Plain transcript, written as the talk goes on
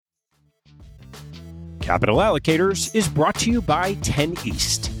Capital Allocators is brought to you by 10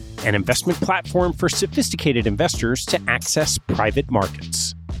 East, an investment platform for sophisticated investors to access private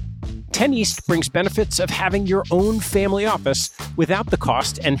markets. 10 East brings benefits of having your own family office without the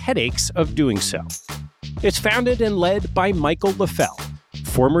cost and headaches of doing so. It's founded and led by Michael LaFell,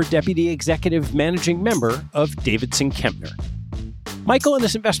 former Deputy Executive Managing Member of Davidson Kempner. Michael and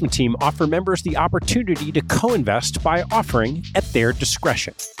his investment team offer members the opportunity to co-invest by offering at their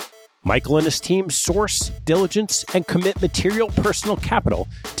discretion. Michael and his team source, diligence, and commit material personal capital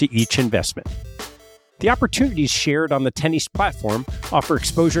to each investment. The opportunities shared on the 10 East platform offer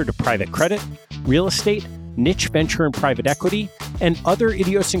exposure to private credit, real estate, niche venture and private equity, and other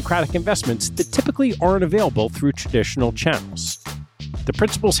idiosyncratic investments that typically aren't available through traditional channels. The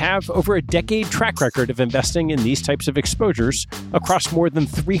principals have over a decade track record of investing in these types of exposures across more than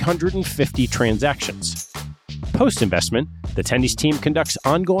 350 transactions. Post-investment, the 10 East team conducts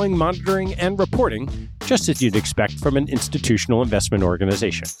ongoing monitoring and reporting, just as you'd expect from an institutional investment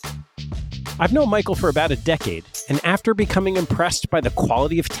organization. I've known Michael for about a decade, and after becoming impressed by the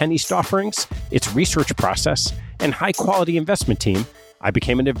quality of 10 East offerings, its research process, and high-quality investment team, I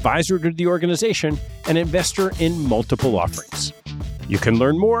became an advisor to the organization and investor in multiple offerings. You can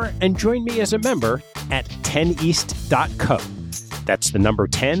learn more and join me as a member at 10east.co. That's the number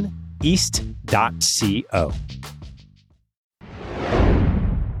 10east.co.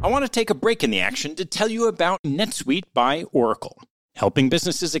 I want to take a break in the action to tell you about NetSuite by Oracle, helping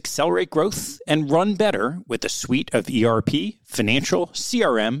businesses accelerate growth and run better with a suite of ERP, financial,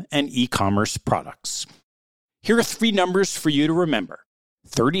 CRM, and e-commerce products. Here are three numbers for you to remember: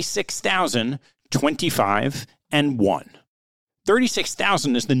 36,000, 25, and 1.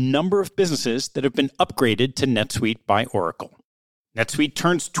 36,000 is the number of businesses that have been upgraded to NetSuite by Oracle. NetSuite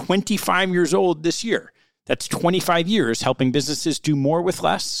turns 25 years old this year. That's 25 years helping businesses do more with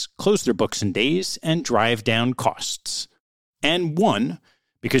less, close their books in days, and drive down costs. And 1,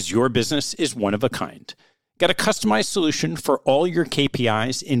 because your business is one of a kind. Get a customized solution for all your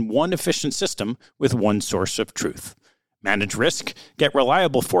KPIs in one efficient system with one source of truth. Manage risk, get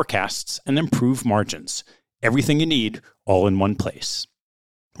reliable forecasts, and improve margins. Everything you need, all in one place.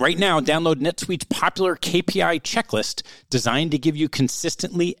 Right now, download NetSuite's popular KPI checklist designed to give you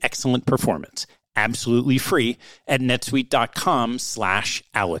consistently excellent performance, absolutely free at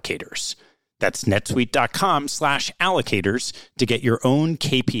netsuite.com/allocators. That's netsuite.com/allocators to get your own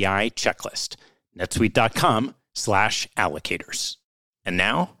KPI checklist. netsuite.com/allocators. And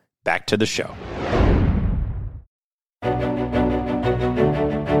now, back to the show.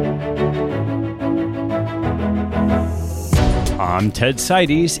 I'm Ted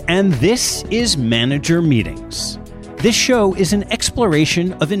Seides, and this is Manager Meetings. This show is an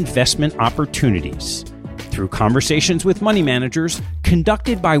exploration of investment opportunities through conversations with money managers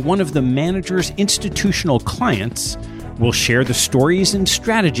conducted by one of the manager's institutional clients. We'll share the stories and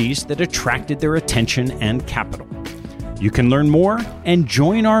strategies that attracted their attention and capital. You can learn more and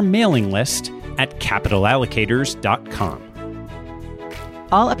join our mailing list at capitalallocators.com.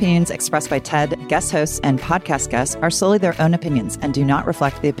 All opinions expressed by TED, guest hosts, and podcast guests are solely their own opinions and do not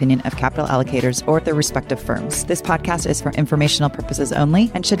reflect the opinion of Capital Allocators or their respective firms. This podcast is for informational purposes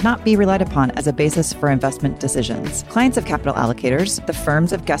only and should not be relied upon as a basis for investment decisions. Clients of Capital Allocators, the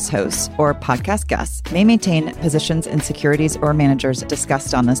firms of guest hosts, or podcast guests may maintain positions in securities or managers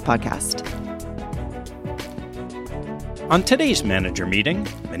discussed on this podcast. On today's Manager Meeting,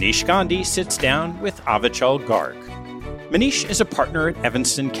 Manish Gandhi sits down with Avichal Garg. Manish is a partner at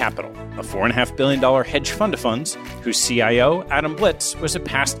Evanston Capital, a $4.5 billion hedge fund of funds whose CIO, Adam Blitz, was a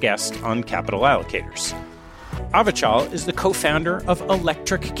past guest on Capital Allocators. Avichal is the co-founder of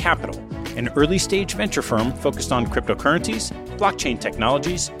Electric Capital, an early-stage venture firm focused on cryptocurrencies, blockchain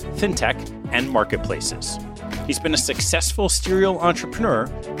technologies, fintech, and marketplaces. He's been a successful serial entrepreneur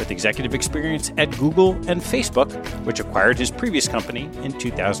with executive experience at Google and Facebook, which acquired his previous company in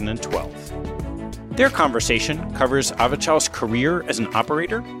 2012. Their conversation covers Avichal's career as an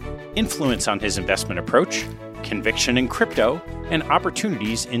operator, influence on his investment approach, conviction in crypto, and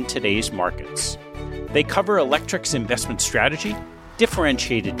opportunities in today's markets. They cover Electric's investment strategy,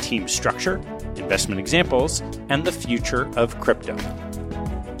 differentiated team structure, investment examples, and the future of crypto.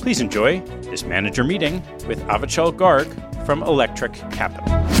 Please enjoy this Manager Meeting with Avichal Garg from Electric Capital.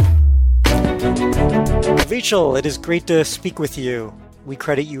 Avichal, it is great to speak with you. We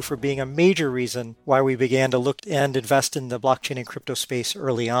credit you for being a major reason why we began to look and invest in the blockchain and crypto space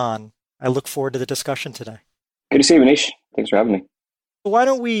early on. I look forward to the discussion today. Good to see you, Manish. Thanks for having me. Why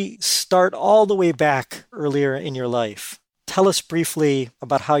don't we start all the way back earlier in your life? Tell us briefly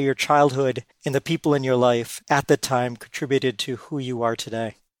about how your childhood and the people in your life at the time contributed to who you are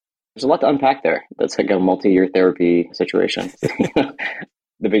today. There's a lot to unpack there. That's like a multi-year therapy situation.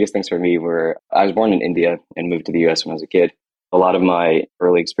 The biggest things for me were I was born in India and moved to the US when I was a kid. A lot of my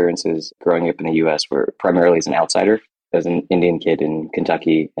early experiences growing up in the US were primarily as an outsider, as an Indian kid in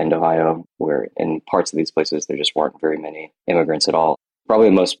Kentucky and Ohio, where in parts of these places there just weren't very many immigrants at all. Probably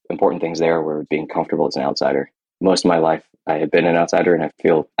the most important things there were being comfortable as an outsider. Most of my life, I have been an outsider, and I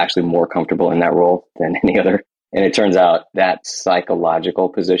feel actually more comfortable in that role than any other. And it turns out that psychological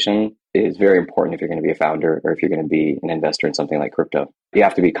position is very important if you're going to be a founder or if you're going to be an investor in something like crypto. You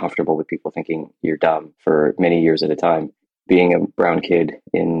have to be comfortable with people thinking you're dumb for many years at a time. Being a brown kid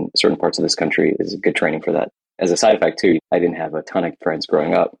in certain parts of this country is good training for that. As a side effect, too, I didn't have a ton of friends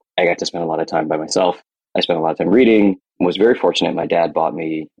growing up. I got to spend a lot of time by myself. I spent a lot of time reading. Was very fortunate. My dad bought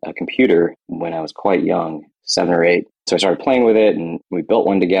me a computer when I was quite young, 7 or 8. So I started playing with it and we built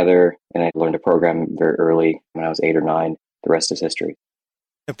one together, and I learned to program very early when I was 8 or 9. The rest is history.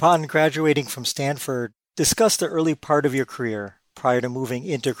 Upon graduating from Stanford, discuss the early part of your career prior to moving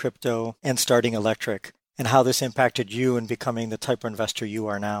into crypto and starting Electric, and how this impacted you in becoming the type of investor you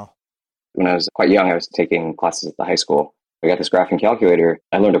are now. When I was quite young, I was taking classes at the high school. I got this graphing calculator.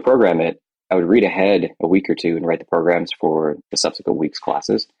 I learned to program it. I would read ahead a week or two and write the programs for the subsequent week's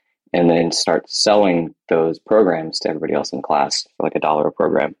classes, and then start selling those programs to everybody else in the class for like $1 a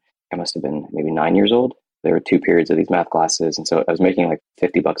program. I must have been maybe 9 years old. There were 2 periods of these math classes, and so I was making like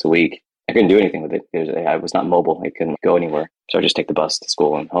 $50 a week. I couldn't do anything with it. I was not mobile. I couldn't go anywhere. So I just take the bus to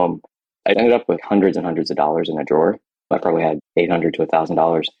school and home. I ended up with hundreds and hundreds of dollars in a drawer. I probably had $800 to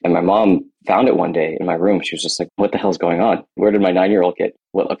 $1,000. And my mom found it one day in my room. She was just like, what the hell's going on? Where did my 9-year-old get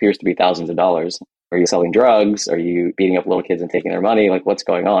what appears to be thousands of dollars? Are you selling drugs? Are you beating up little kids and taking their money? Like, what's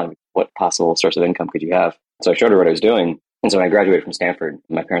going on? What possible source of income could you have? So I showed her what I was doing. And so when I graduated from Stanford,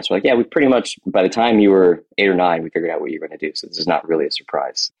 my parents were like, yeah, we pretty much, by the time you were 8 or 9, we figured out what you were going to do. So this is not really a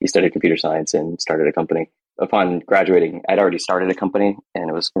surprise. You studied computer science and started a company. Upon graduating, I'd already started a company and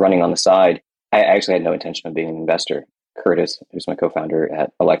it was running on the side. I actually had no intention of being an investor. Curtis, who's my co-founder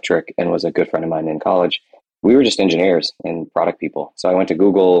at Electric and was a good friend of mine in college, we were just engineers and product people. So I went to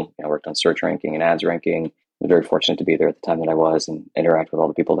Google, I worked on search ranking and ads ranking. I was very fortunate to be there at the time that I was and interact with all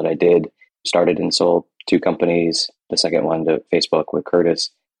the people that I did. Started and sold 2 companies, the second one to Facebook with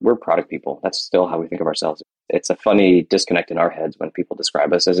Curtis. We're product people. That's still how we think of ourselves. It's a funny disconnect in our heads when people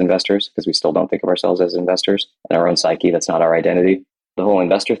describe us as investors because we still don't think of ourselves as investors. In our own psyche, that's not our identity. The whole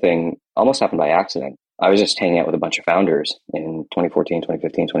investor thing almost happened by accident. I was just hanging out with a bunch of founders in 2014,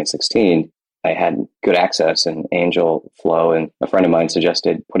 2015, 2016. I had good access and angel flow, and a friend of mine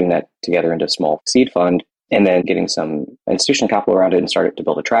suggested putting that together into a small seed fund and then getting some institutional capital around it and started to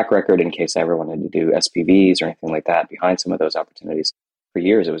build a track record in case I ever wanted to do SPVs or anything like that behind some of those opportunities. For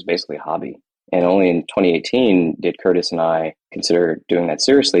years, it was basically a hobby. And only in 2018 did Curtis and I consider doing that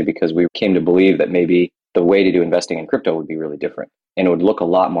seriously because we came to believe that maybe the way to do investing in crypto would be really different. And it would look a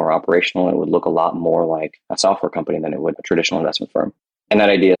lot more operational. And it would look a lot more like a software company than it would a traditional investment firm. And that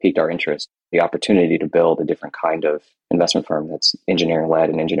idea piqued our interest, the opportunity to build a different kind of investment firm that's engineering-led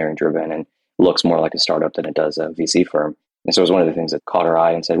and engineering-driven and looks more like a startup than it does a VC firm. And so it was one of the things that caught our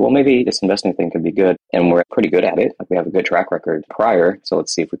eye and said, well, maybe this investing thing could be good. And we're pretty good at it. Like we have a good track record prior. So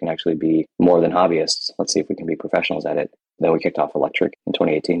let's see if we can actually be more than hobbyists. Let's see if we can be professionals at it. Then we kicked off Electric in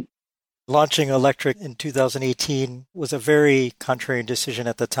 2018. Launching Electric in 2018 was a very contrarian decision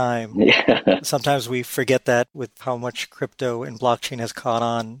at the time. Yeah. Sometimes we forget that with how much crypto and blockchain has caught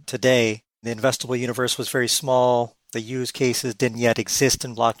on today. The investable universe was very small. The use cases didn't yet exist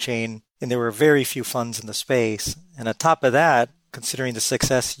in blockchain, and there were very few funds in the space. And on top of that, considering the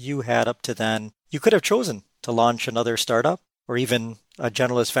success you had up to then, you could have chosen to launch another startup or even a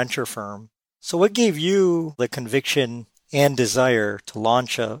generalist venture firm. So what gave you the conviction and desire to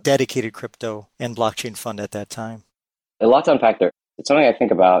launch a dedicated crypto and blockchain fund at that time? A lot to unpack there. It's something I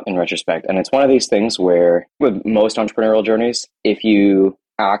think about in retrospect. And it's one of these things where with most entrepreneurial journeys, if you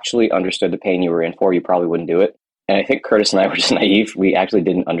actually understood the pain you were in for, you probably wouldn't do it. And I think Curtis and I were just naive. We actually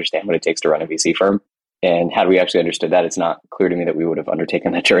didn't understand what it takes to run a VC firm. And had we actually understood that, it's not clear to me that we would have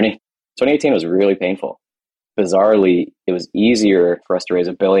undertaken that journey. 2018 was really painful. Bizarrely, it was easier for us to raise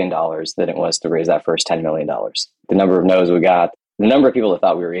 $1 billion than it was to raise that first $10 million. The number of no's we got, the number of people that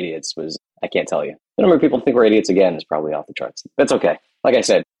thought we were idiots was, I can't tell you. The number of people that think we're idiots again is probably off the charts. That's okay. Like I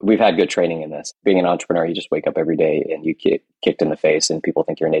said, we've had good training in this. Being an entrepreneur, you just wake up every day and you get kicked in the face and people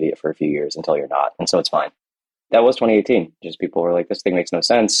think you're an idiot for a few years until you're not. And so it's fine. That was 2018. Just people were like, this thing makes no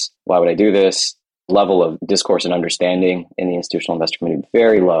sense. Why would I do this? Level of discourse and understanding in the institutional investor community,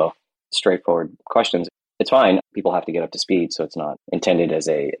 very low, straightforward questions. It's fine. People have to get up to speed. So it's not intended as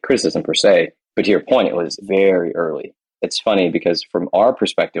a criticism per se. But to your point, it was very early. It's funny because from our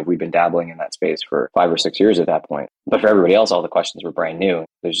perspective, we've been dabbling in that space for 5 or 6 years at that point. But for everybody else, all the questions were brand new.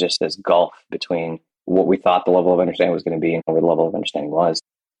 There's just this gulf between what we thought the level of understanding was going to be and what the level of understanding was.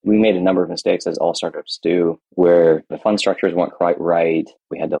 We made a number of mistakes, as all startups do, where the fund structures weren't quite right.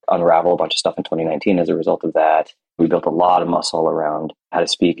 We had to unravel a bunch of stuff in 2019 as a result of that. We built a lot of muscle around how to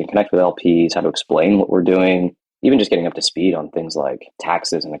speak and connect with LPs, how to explain what we're doing, even just getting up to speed on things like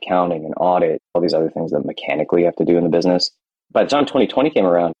taxes and accounting and audit, all these other things that mechanically you have to do in the business. By the time 2020 came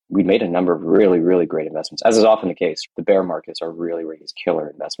around, we'd made a number of really, really great investments. As is often the case, the bear markets are really these killer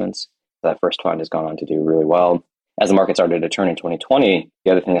investments. That first fund has gone on to do really well. As the market started to turn in 2020,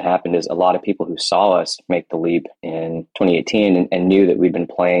 the other thing that happened is a lot of people who saw us make the leap in 2018 and knew that we'd been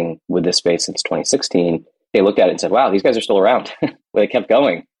playing with this space since 2016, they looked at it and said, wow, these guys are still around. They kept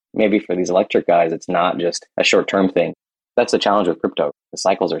going. Maybe for these electric guys, it's not just a short-term thing. That's the challenge with crypto. The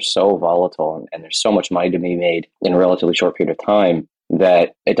cycles are so volatile and there's so much money to be made in a relatively short period of time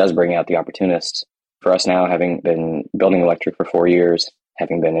that it does bring out the opportunists. For us now, having been building electric for 4 years,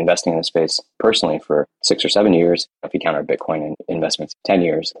 having been investing in the space personally for 6 or 7 years, if you count our Bitcoin investments, 10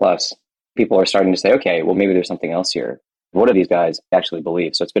 years plus, people are starting to say, okay, well, maybe there's something else here. What do these guys actually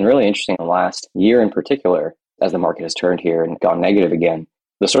believe? So it's been really interesting in the last year in particular, as the market has turned here and gone negative again.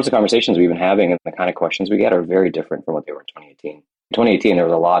 The sorts of conversations we've been having and the kind of questions we get are very different from what they were in 2018. In 2018, there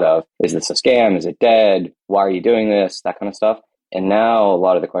was a lot of, is this a scam? Is it dead? Why are you doing this? That kind of stuff. And now a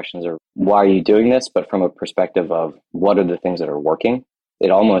lot of the questions are, why are you doing this? But from a perspective of what are the things that are working? It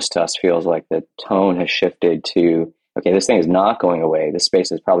almost to us feels like the tone has shifted to, okay, this thing is not going away. This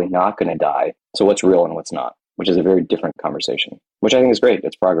space is probably not going to die. So what's real and what's not, which is a very different conversation, which I think is great.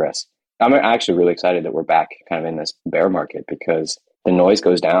 It's progress. I'm actually really excited that we're back kind of in this bear market because the noise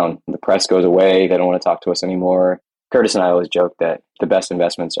goes down. The press goes away. They don't want to talk to us anymore. Curtis and I always joke that the best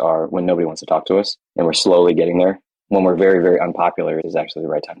investments are when nobody wants to talk to us and we're slowly getting there. When we're very, very unpopular, it is actually the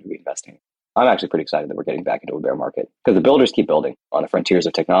right time to be investing. I'm actually pretty excited that we're getting back into a bear market because the builders keep building on the frontiers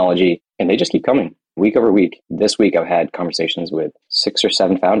of technology and they just keep coming week over week. This week, I've had conversations with 6 or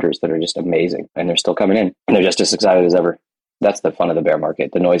 7 founders that are just amazing and they're still coming in and they're just as excited as ever. That's the fun of the bear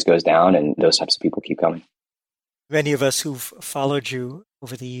market. The noise goes down and those types of people keep coming. Many of us who've followed you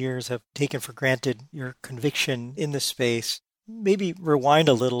over the years have taken for granted your conviction in this space. Maybe rewind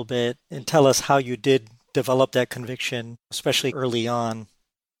a little bit and tell us how you did develop that conviction, especially early on.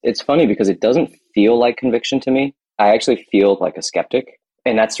 It's funny because it doesn't feel like conviction to me. I actually feel like a skeptic.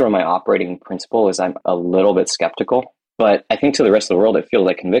 And that's sort of my operating principle is I'm a little bit skeptical. But I think to the rest of the world, it feels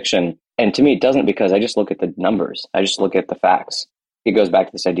like conviction. And to me, it doesn't because I just look at the numbers. I just look at the facts. It goes back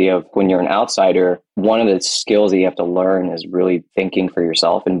to this idea of when you're an outsider, one of the skills that you have to learn is really thinking for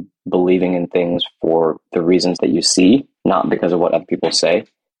yourself and believing in things for the reasons that you see, not because of what other people say.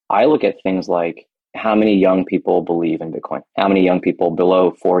 I look at things like how many young people believe in Bitcoin? How many young people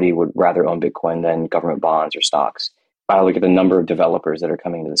below 40 would rather own Bitcoin than government bonds or stocks? I look at the number of developers that are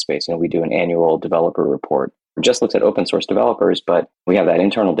coming into the space. We do an annual developer report. It just looks at open source developers, but we have that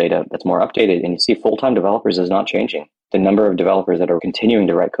internal data that's more updated. And you see full-time developers is not changing. The number of developers that are continuing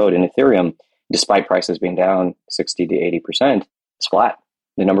to write code in Ethereum, despite prices being down 60 to 80%, is flat.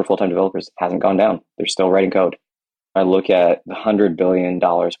 The number of full-time developers hasn't gone down. They're still writing code. I look at the $100 billion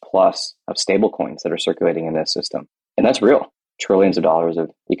plus of stablecoins that are circulating in this system. And that's real. Trillions of dollars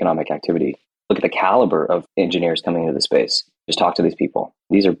of economic activity. Look at the caliber of engineers coming into the space. Just talk to these people.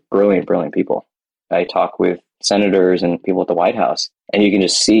 These are brilliant, brilliant people. I talk with senators and people at the White House, and you can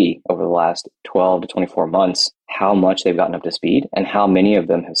just see over the last 12 to 24 months how much they've gotten up to speed and how many of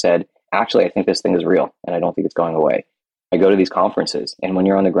them have said, actually, I think this thing is real and I don't think it's going away. I go to these conferences, and when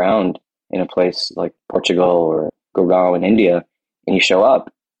you're on the ground in a place like Portugal or Gurgaon in India, and you show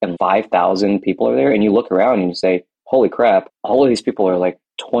up and 5,000 people are there, and you look around and you say, holy crap, all of these people are like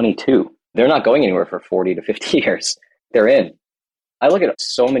 22. They're not going anywhere for 40 to 50 years. They're in. I look at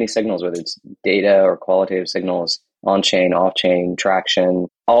so many signals, whether it's data or qualitative signals, on-chain, off-chain, traction,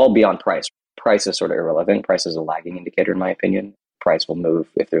 all beyond price. Price is sort of irrelevant. Price is a lagging indicator, in my opinion. Price will move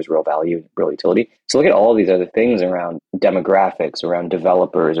if there's real value, real utility. So look at all these other things around demographics, around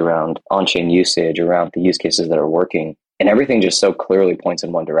developers, around on-chain usage, around the use cases that are working. And everything just so clearly points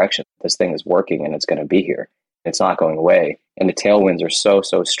in one direction. This thing is working and it's going to be here. It's not going away. And the tailwinds are so,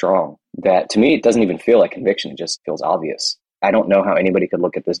 so strong that to me, it doesn't even feel like conviction. It just feels obvious. I don't know how anybody could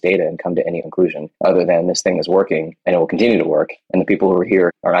look at this data and come to any conclusion other than this thing is working and it will continue to work. And the people who are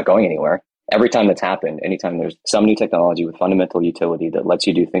here are not going anywhere. Every time that's happened, anytime there's some new technology with fundamental utility that lets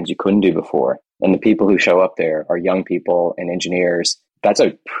you do things you couldn't do before, and the people who show up there are young people and engineers, that's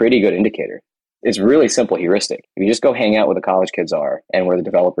a pretty good indicator. It's really simple heuristic. If you just go hang out where the college kids are and where the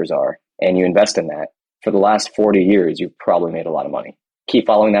developers are, and you invest in that, for the last 40 years, you've probably made a lot of money. Keep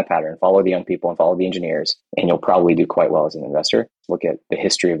following that pattern, follow the young people and follow the engineers, and you'll probably do quite well as an investor. Look at the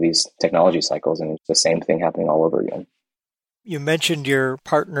history of these technology cycles, and it's the same thing happening all over again. You mentioned your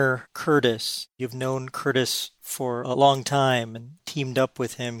partner, Curtis. You've known Curtis for a long time and teamed up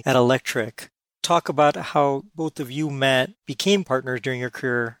with him at Electric. Talk about how both of you met, became partners during your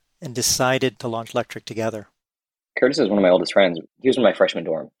career, and decided to launch Electric together. Curtis is one of my oldest friends. He was in my freshman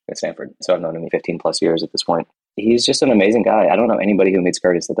dorm at Stanford, so I've known him 15 plus years at this point. He's just an amazing guy. I don't know anybody who meets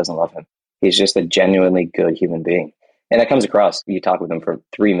Curtis that doesn't love him. He's just a genuinely good human being. And that comes across. You talk with him for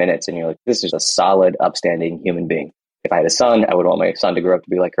 3 minutes and you're like, this is a solid, upstanding human being. If I had a son, I would want my son to grow up to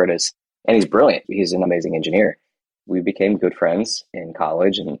be like Curtis. And he's brilliant. He's an amazing engineer. We became good friends in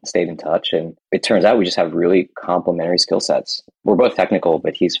college and stayed in touch. And it turns out we just have really complementary skill sets. We're both technical,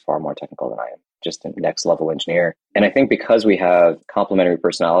 but he's far more technical than I am, just a next level engineer. And I think because we have complementary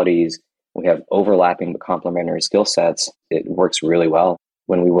personalities, we have overlapping but complementary skill sets, it works really well.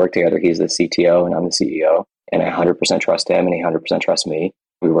 When we work together, he's the CTO and I'm the CEO, and I 100% trust him and he 100% trusts me.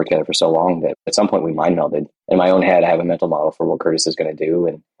 We worked together for so long that at some point we mind melded. In my own head, I have a mental model for what Curtis is going to do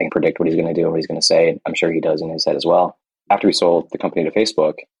and I can predict what he's going to do and what he's going to say. I'm sure he does in his head as well. After we sold the company to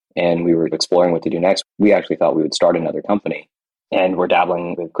Facebook and we were exploring what to do next, we actually thought we would start another company. And we're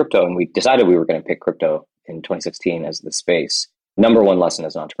dabbling with crypto, and we decided we were going to pick crypto in 2016 as the space. Number one lesson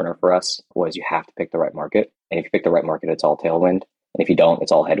as an entrepreneur for us was you have to pick the right market. And if you pick the right market, it's all tailwind. And if you don't,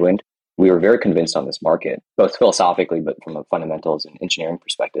 it's all headwind. We were very convinced on this market, both philosophically, but from a fundamentals and engineering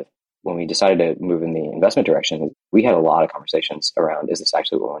perspective. When we decided to move in the investment direction, we had a lot of conversations around, is this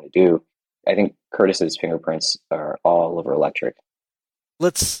actually what we want to do? I think Curtis's fingerprints are all over Electric.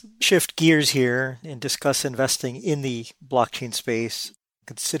 Let's shift gears here and discuss investing in the blockchain space,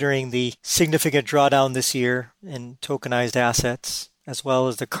 considering the significant drawdown this year in tokenized assets, as well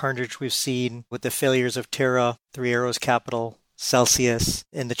as the carnage we've seen with the failures of Terra, Three Arrows Capital, Celsius,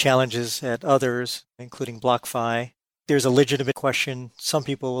 and the challenges at others, including BlockFi. There's a legitimate question some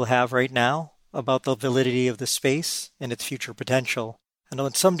people will have right now about the validity of the space and its future potential. I know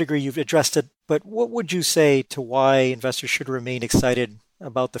in some degree you've addressed it, but what would you say to why investors should remain excited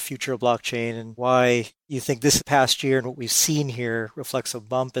about the future of blockchain and why you think this past year and what we've seen here reflects a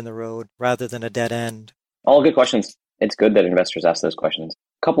bump in the road rather than a dead end? All good questions. It's good that investors ask those questions.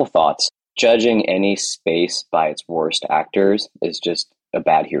 A couple of thoughts. Judging any space by its worst actors is just a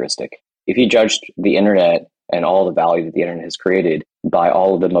bad heuristic. If you judged the internet and all the value that the internet has created by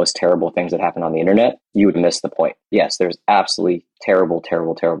all of the most terrible things that happen on the internet, you would miss the point. Yes, there's absolutely terrible,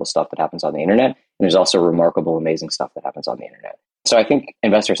 terrible, terrible stuff that happens on the internet. And there's also remarkable, amazing stuff that happens on the internet. So I think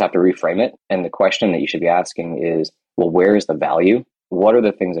investors have to reframe it. And the question that you should be asking is, well, where is the value? What are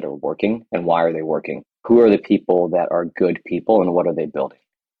the things that are working and why are they working? Who are the people that are good people and what are they building?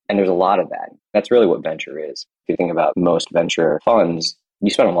 And there's a lot of that. That's really what venture is. If you think about most venture funds, you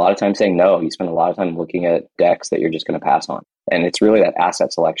spend a lot of time saying no. You spend a lot of time looking at decks that you're just going to pass on. And it's really that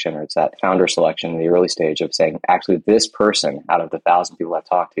asset selection or it's that founder selection in the early stage of saying, actually, this person out of the 1,000 people I've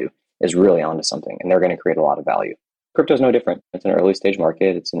talked to is really onto something and they're going to create a lot of value. Crypto is no different. It's an early stage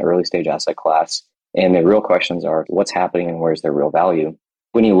market. It's an early stage asset class. And the real questions are what's happening and where's their real value?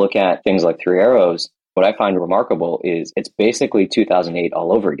 When you look at things like Three Arrows, what I find remarkable is it's basically 2008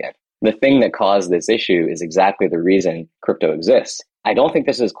 all over again. The thing that caused this issue is exactly the reason crypto exists. I don't think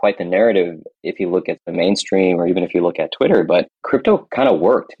this is quite the narrative if you look at the mainstream or even if you look at Twitter, but crypto kind of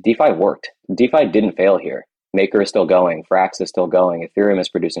worked. DeFi worked. DeFi didn't fail here. Maker is still going. Frax is still going. Ethereum is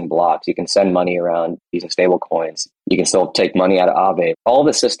producing blocks. You can send money around using stable coins. You can still take money out of Aave. All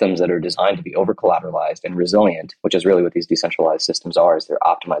the systems that are designed to be over-collateralized and resilient, which is really what these decentralized systems are, is they're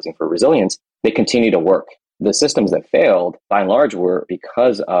optimizing for resilience, they continue to work. The systems that failed, by and large, were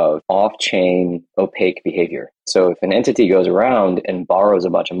because of off-chain opaque behavior. So if an entity goes around and borrows a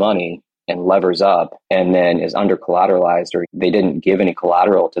bunch of money and levers up and then is under-collateralized or they didn't give any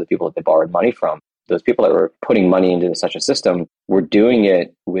collateral to the people that they borrowed money from, those people that were putting money into such a system were doing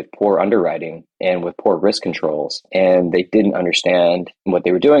it with poor underwriting and with poor risk controls. And they didn't understand what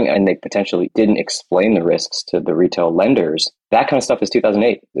they were doing and they potentially didn't explain the risks to the retail lenders. That kind of stuff is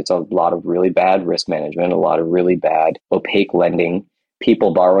 2008. It's a lot of really bad risk management, a lot of really bad opaque lending,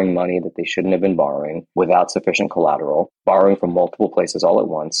 people borrowing money that they shouldn't have been borrowing without sufficient collateral, borrowing from multiple places all at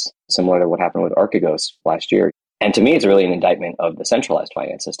once, similar to what happened with Archegos last year. And to me, it's really an indictment of the centralized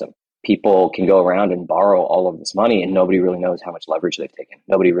finance system. People can go around and borrow all of this money and nobody really knows how much leverage they've taken.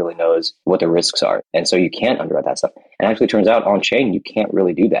 Nobody really knows what the risks are. And so you can't underwrite that stuff. And actually turns out on chain, you can't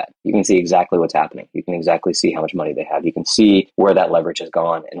really do that. You can see exactly what's happening. You can exactly see how much money they have. You can see where that leverage has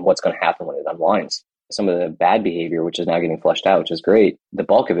gone and what's going to happen when it unwinds. some of the bad behavior, which is now getting flushed out, which is great, the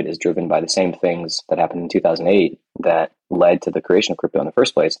bulk of it is driven by the same things that happened in 2008 that led to the creation of crypto in the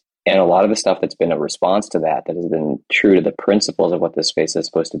first place. And a lot of the stuff that's been a response to that has been true to the principles of what this space is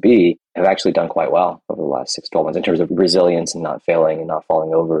supposed to be, have actually done quite well over the last 6 to 12 months in terms of resilience and not failing and not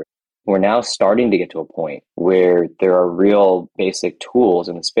falling over. We're now starting to get to a point where there are real basic tools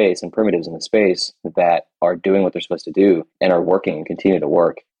in the space and primitives in the space that are doing what they're supposed to do and are working and continue to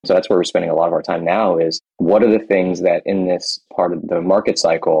work. So that's where we're spending a lot of our time now is what are the things that in this part of the market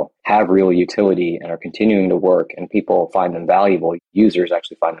cycle have real utility and are continuing to work and people find them valuable, users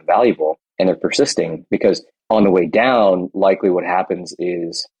actually find them valuable and they're persisting because on the way down, likely what happens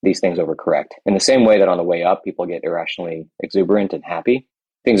is these things overcorrect. In the same way that on the way up, people get irrationally exuberant and happy.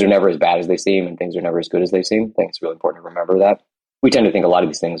 Things are never as bad as they seem and things are never as good as they seem. I think it's really important to remember that. We tend to think a lot of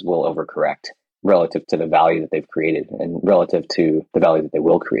these things will overcorrect relative to the value that they've created and relative to the value that they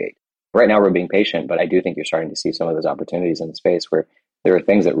will create. Right now, we're being patient, but I do think you're starting to see some of those opportunities in the space where there are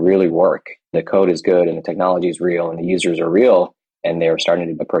things that really work. The code is good and the technology is real and the users are real, and they're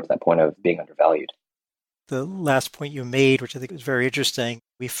starting to approach that point of being undervalued. The last point you made, which I think was very interesting,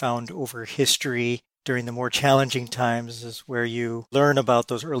 we found over history during the more challenging times is where you learn about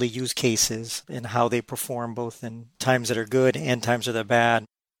those early use cases and how they perform both in times that are good and times that are bad.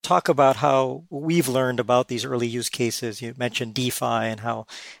 Talk about how we've learned about these early use cases. You mentioned DeFi and how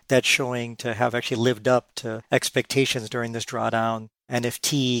that's showing to have actually lived up to expectations during this drawdown.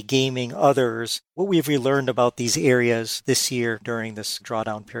 NFT, gaming, others. What we've learned about these areas this year during this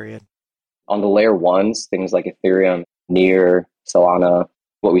drawdown period? On the layer ones, things like Ethereum, Near, Solana,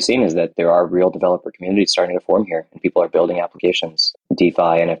 what we've seen is that there are real developer communities starting to form here and people are building applications, DeFi,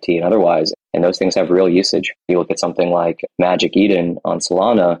 NFT, and otherwise. And those things have real usage. You look at something like Magic Eden on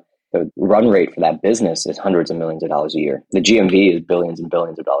Solana, the run rate for that business is hundreds of millions of dollars a year. The GMV is billions and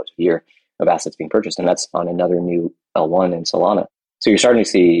billions of dollars a year of assets being purchased. And that's on another new L1 in Solana. So you're starting to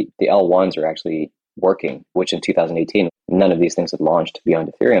see the L1s are actually working, which in 2018, none of these things had launched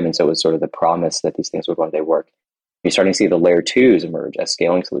beyond Ethereum. And so it was sort of the promise that these things would one day work. You're starting to see the layer 2s emerge as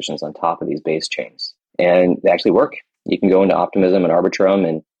scaling solutions on top of these base chains. And they actually work. You can go into Optimism and Arbitrum,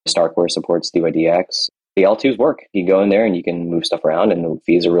 and Starkware supports DYDX. The L2s work. You go in there and you can move stuff around and the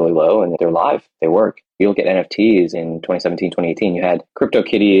fees are really low and they're live. They work. You look at NFTs in 2017, 2018, you had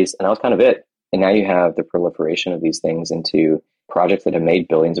CryptoKitties and that was kind of it. And now you have the proliferation of these things into projects that have made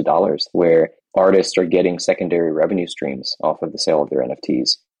billions of dollars where artists are getting secondary revenue streams off of the sale of their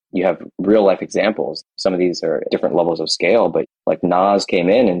NFTs. You have real life examples. Some of these are different levels of scale, but like Nas came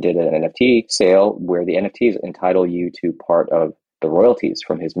in and did an NFT sale where the NFTs entitle you to part of the royalties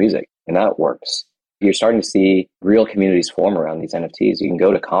from his music. And that works. You're starting to see real communities form around these NFTs. You can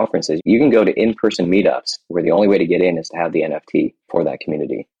go to conferences. You can go to in-person meetups where the only way to get in is to have the NFT for that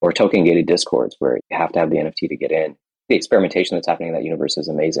community, or token-gated discords where you have to have the NFT to get in. The experimentation that's happening in that universe is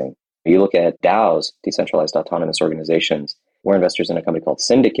amazing. You look at DAOs, decentralized autonomous organizations. We're investors in a company called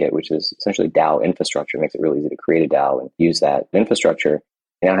Syndicate, which is essentially DAO infrastructure. It makes it really easy to create a DAO and use that infrastructure.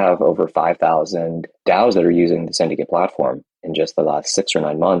 We now have over 5,000 DAOs that are using the Syndicate platform in just the last 6 or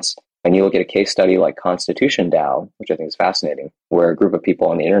 9 months. And you look at a case study like Constitution DAO, which I think is fascinating, where a group of people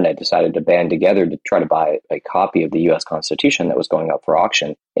on the internet decided to band together to try to buy a copy of the US Constitution that was going up for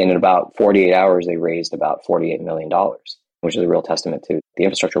auction. And in about 48 hours, they raised about $48 million, which is a real testament to the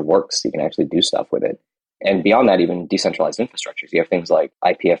infrastructure works. You can actually do stuff with it. And beyond that, even decentralized infrastructures. You have things like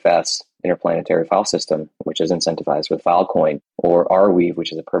IPFS, Interplanetary File System, which is incentivized with Filecoin, or Arweave,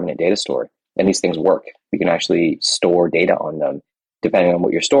 which is a permanent data store. And these things work. You can actually store data on them. Depending on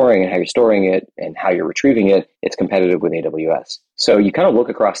what you're storing and how you're storing it and how you're retrieving it, it's competitive with AWS. So you kind of look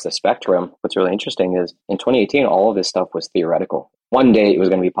across the spectrum. What's really interesting is in 2018, all of this stuff was theoretical. One day it was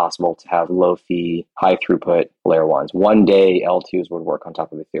going to be possible to have low fee, high throughput layer ones. One day L2s would work on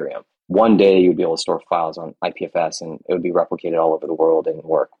top of Ethereum. One day you'd be able to store files on IPFS and it would be replicated all over the world and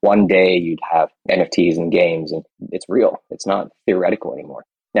work. One day you'd have NFTs and games and it's real. It's not theoretical anymore.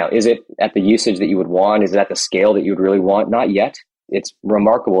 Now, is it at the usage that you would want? Is it at the scale that you would really want? Not yet. It's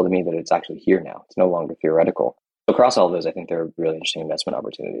remarkable to me that it's actually here now. It's no longer theoretical. Across all of those, I think there are really interesting investment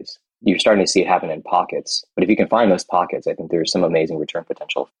opportunities. You're starting to see it happen in pockets. But if you can find those pockets, I think there's some amazing return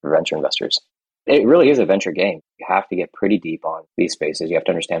potential for venture investors. It really is a venture game. You have to get pretty deep on these spaces. You have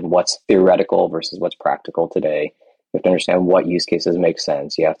to understand what's theoretical versus what's practical today. You have to understand what use cases make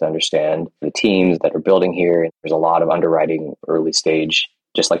sense. You have to understand the teams that are building here. There's a lot of underwriting early stage,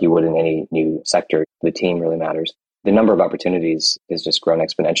 just like you would in any new sector. The team really matters. The number of opportunities has just grown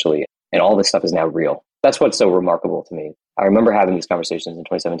exponentially. And all this stuff is now real. That's what's so remarkable to me. I remember having these conversations in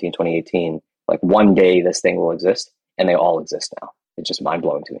 2017, 2018, like one day this thing will exist, and they all exist now. It's just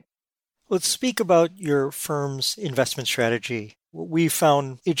mind-blowing to me. Let's speak about your firm's investment strategy. What we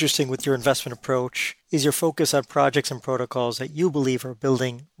found interesting with your investment approach is your focus on projects and protocols that you believe are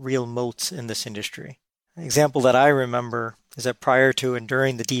building real moats in this industry. An example that I remember is that prior to and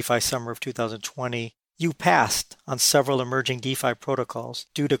during the DeFi summer of 2020, you passed on several emerging DeFi protocols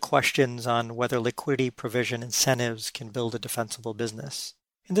due to questions on whether liquidity provision incentives can build a defensible business.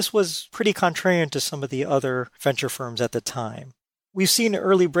 And this was pretty contrarian to some of the other venture firms at the time. We've seen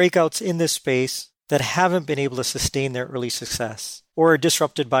early breakouts in this space that haven't been able to sustain their early success, or are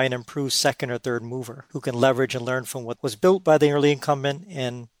disrupted by an improved second or third mover who can leverage and learn from what was built by the early incumbent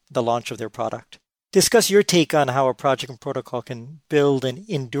and the launch of their product. Discuss your take on how a project and protocol can build an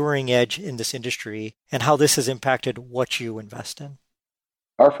enduring edge in this industry and how this has impacted what you invest in.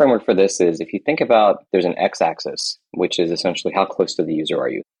 Our framework for this is, if you think about, there's an x-axis, which is essentially how close to the user are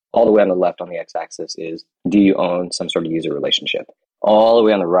you. All the way on the left on the x-axis is, do you own some sort of user relationship? All the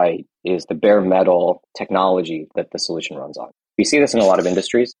way on the right is the bare metal technology that the solution runs on. You see this in a lot of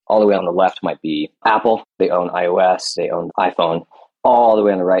industries. All the way on the left might be Apple. They own iOS. They own iPhone. All the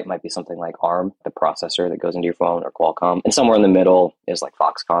way on the right might be something like ARM, the processor that goes into your phone, or Qualcomm. And somewhere in the middle is like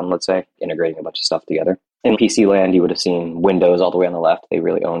Foxconn, let's say, integrating a bunch of stuff together. In PC land, you would have seen Windows all the way on the left. They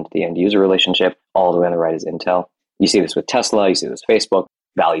really owned the end user relationship. All the way on the right is Intel. You see this with Tesla. You see this with Facebook.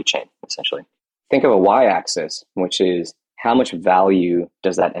 Value chain, essentially. Think of a y-axis, which is how much value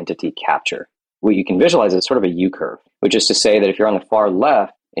does that entity capture? What you can visualize is sort of a U-curve, which is to say that if you're on the far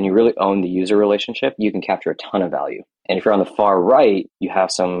left and you really own the user relationship, you can capture a ton of value. And if you're on the far right, you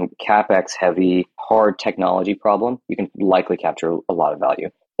have some CapEx heavy, hard technology problem, you can likely capture a lot of value.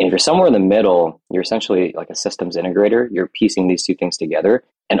 And if you're somewhere in the middle, you're essentially like a systems integrator. You're piecing these two things together.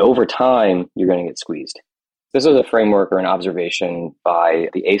 And over time, you're going to get squeezed. This is a framework or an observation by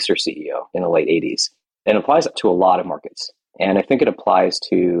the Acer CEO in the late 80s. It applies to a lot of markets. And I think it applies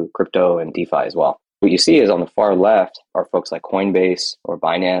to crypto and DeFi as well. What you see is on the far left are folks like Coinbase or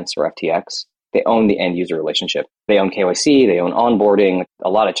Binance or FTX. They own the end user relationship. They own KYC, they own onboarding, a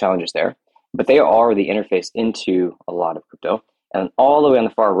lot of challenges there. But they are the interface into a lot of crypto. And all the way on the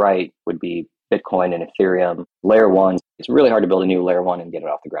far right would be Bitcoin and Ethereum, layer one. It's really hard to build a new layer one and get it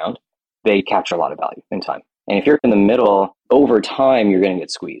off the ground. They capture a lot of value in time. And if you're in the middle, over time, you're going to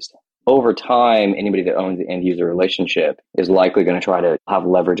get squeezed. Over time, anybody that owns the end user relationship is likely going to try to have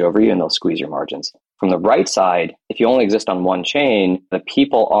leverage over you and they'll squeeze your margins. From the right side, if you only exist on one chain, the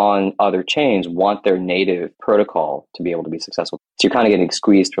people on other chains want their native protocol to be able to be successful. So you're kind of getting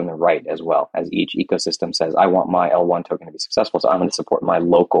squeezed from the right as well, as each ecosystem says, I want my L1 token to be successful, so I'm going to support my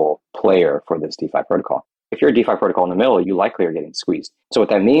local player for this DeFi protocol. If you're a DeFi protocol in the middle, you likely are getting squeezed. So what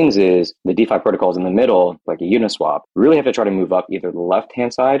that means is the DeFi protocols in the middle, like a Uniswap, really have to try to move up either the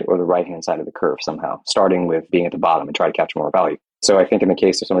left-hand side or the right-hand side of the curve somehow, starting with being at the bottom and try to capture more value. So I think in the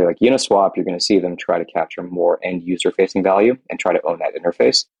case of somebody like Uniswap, you're going to see them try to capture more end-user facing value and try to own that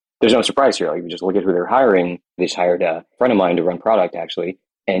interface. There's no surprise here. Like, you just look at who they're hiring. They just hired a friend of mine to run product, actually,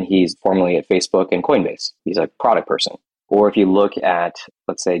 and he's formerly at Facebook and Coinbase. He's a product person. Or if you look at,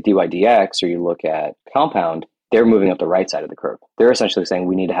 let's say, DYDX, or you look at Compound, they're moving up the right side of the curve. They're essentially saying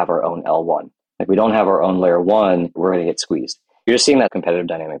we need to have our own L1. Like, we don't have our own layer one, we're going to get squeezed. You're just seeing that competitive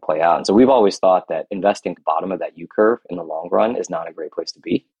dynamic play out. And so we've always thought that investing at the bottom of that U-curve in the long run is not a great place to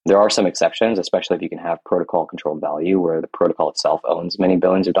be. There are some exceptions, especially if you can have protocol-controlled value where the protocol itself owns many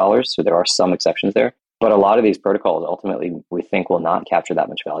billions of dollars. So there are some exceptions there. But a lot of these protocols ultimately we think will not capture that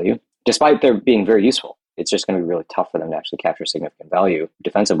much value, despite their being very useful. It's just going to be really tough for them to actually capture significant value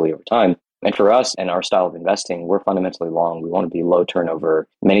defensively over time. And for us and our style of investing, we're fundamentally long. We want to be low turnover.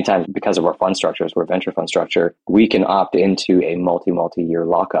 Many times because of our fund structures, we're a venture fund structure, we can opt into a multi-year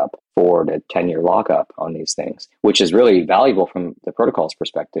lockup, 4 to 10-year lockup on these things, which is really valuable from the protocol's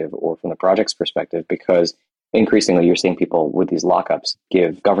perspective or from the project's perspective, because increasingly you're seeing people with these lockups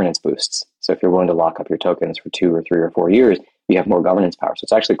give governance boosts. So if you're willing to lock up your tokens for 2 or 3 or 4 years, you have more governance power. So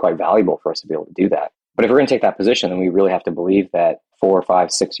it's actually quite valuable for us to be able to do that. But if we're going to take that position, then we really have to believe that 4,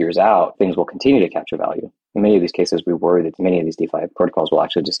 5, 6 years out, things will continue to capture value. In many of these cases, we worry that many of these DeFi protocols will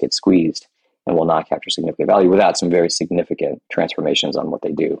actually just get squeezed and will not capture significant value without some very significant transformations on what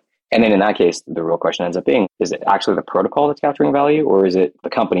they do. And then in that case, the real question ends up being, is it actually the protocol that's capturing value, or is it the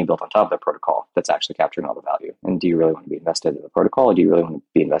company built on top of the protocol that's actually capturing all the value? And do you really want to be invested in the protocol, or do you really want to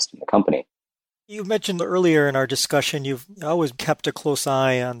be invested in the company? You mentioned earlier in our discussion, you've always kept a close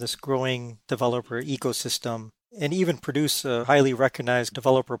eye on this growing developer ecosystem and even produce a highly recognized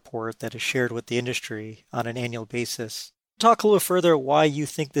developer report that is shared with the industry on an annual basis. Talk a little further why you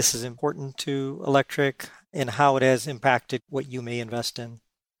think this is important to Electric and how it has impacted what you may invest in.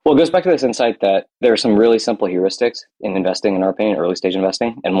 Well, it goes back to this insight that there are some really simple heuristics in investing, in our opinion, early stage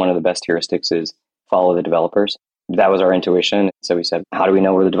investing. And one of the best heuristics is follow the developers. That was our intuition. So we said, how do we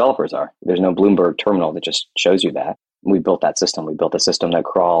know where the developers are? There's no Bloomberg terminal that just shows you that. We built that system. We built a system that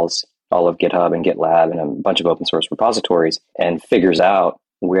crawls all of GitHub and GitLab and a bunch of open source repositories and figures out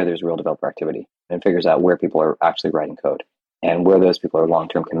where there's real developer activity and figures out where people are actually writing code and where those people are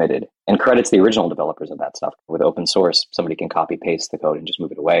long-term committed and credits the original developers of that stuff. With open source, somebody can copy paste the code and just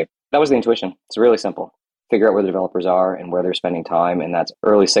move it away. That was the intuition. It's really simple. Figure out where the developers are and where they're spending time. And that's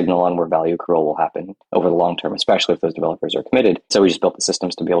early signal on where value accrual will happen over the long term, especially if those developers are committed. So we just built the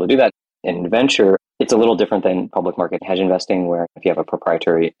systems to be able to do that. In venture, it's a little different than public market hedge investing, where if you have a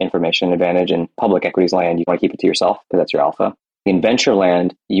proprietary information advantage in public equities land, you want to keep it to yourself because that's your alpha. In venture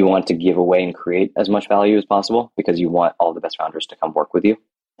land, you want to give away and create as much value as possible because you want all the best founders to come work with you.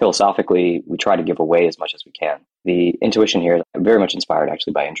 Philosophically, we try to give away as much as we can. The intuition here is very much inspired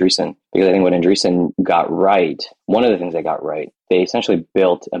actually by Andreessen, because I think what Andreessen got right, one of the things they got right, they essentially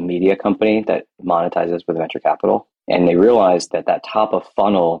built a media company that monetizes with venture capital. And they realized that that top of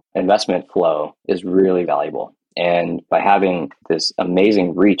funnel investment flow is really valuable. And by having this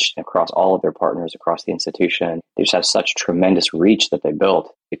amazing reach across all of their partners across the institution, they just have such tremendous reach that they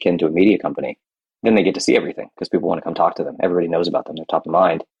built akin to a media company. Then they get to see everything because people want to come talk to them. Everybody knows about them. They're top of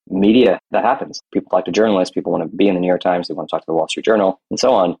mind. Media, that happens. People talk to journalists. People want to be in the New York Times. They want to talk to the Wall Street Journal and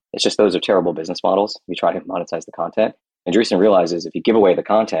so on. It's just those are terrible business models. We try to monetize the content. Andreessen realizes if you give away the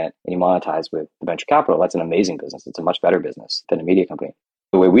content and you monetize with the venture capital, that's an amazing business. It's a much better business than a media company.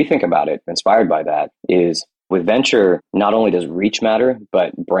 The way we think about it, inspired by that, is with venture, not only does reach matter,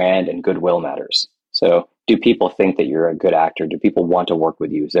 but brand and goodwill matters. So do people think that you're a good actor? Do people want to work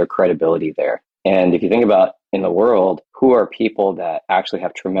with you? Is there credibility there? And if you think about in the world, who are people that actually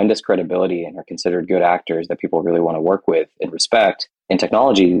have tremendous credibility and are considered good actors that people really want to work with and respect? In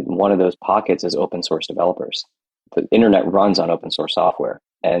technology, one of those pockets is open source developers. The internet runs on open source software,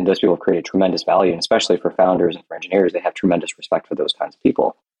 and those people have created tremendous value, and especially for founders and for engineers, they have tremendous respect for those kinds of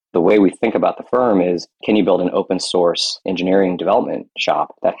people. The way we think about the firm is, can you build an open source engineering development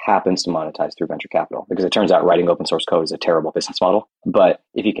shop that happens to monetize through venture capital? Because it turns out writing open source code is a terrible business model. But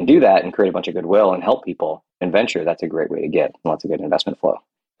if you can do that and create a bunch of goodwill and help people in venture, that's a great way to get lots of good investment flow.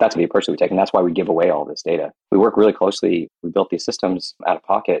 That's the approach that we take, and that's why we give away all this data. We work really closely. We built these systems out of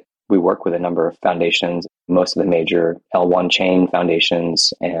pocket. We work with a number of foundations, most of the major L1 chain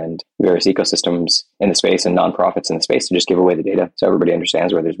foundations and various ecosystems in the space and nonprofits in the space to just give away the data so everybody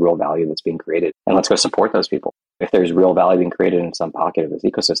understands where there's real value that's being created. And let's go support those people. If there's real value being created in some pocket of this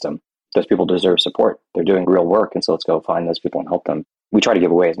ecosystem, those people deserve support. They're doing real work. And so let's go find those people and help them. We try to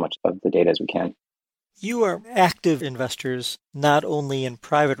give away as much of the data as we can. You are active investors, not only in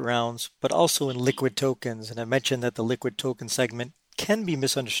private rounds, but also in liquid tokens. And I mentioned that the liquid token segment can be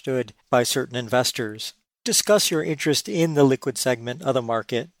misunderstood by certain investors. Discuss your interest in the liquid segment of the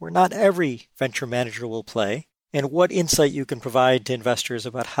market, where not every venture manager will play, and what insight you can provide to investors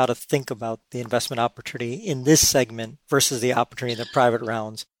about how to think about the investment opportunity in this segment versus the opportunity in the private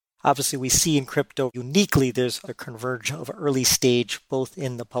rounds. Obviously, we see in crypto uniquely there's a convergence of early stage, both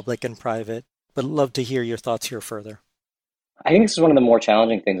in the public and private, but I'd love to hear your thoughts here further. I think this is one of the more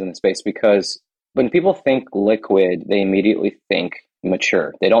challenging things in the space because when people think liquid, they immediately think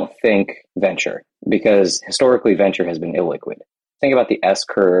mature. They don't think venture because historically venture has been illiquid. Think about the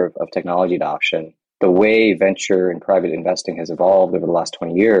S-curve of technology adoption. The way venture and private investing has evolved over the last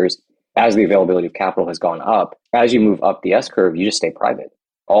 20 years, as the availability of capital has gone up, as you move up the S-curve, you just stay private.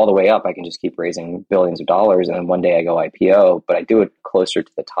 All the way up, I can just keep raising billions of dollars and then one day I go IPO, but I do it closer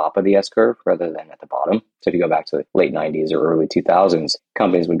to the top of the S-curve rather than at the bottom. So if you go back to the late 90s or early 2000s,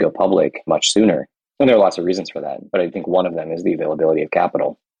 companies would go public much sooner. And there are lots of reasons for that, but I think one of them is the availability of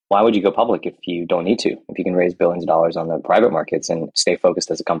capital. Why would you go public if you don't need to? If you can raise billions of dollars on the private markets and stay focused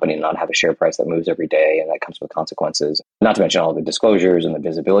as a company and not have a share price that moves every day and that comes with consequences, not to mention all the disclosures and the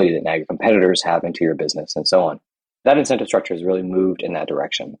visibility that now your competitors have into your business and so on. That incentive structure has really moved in that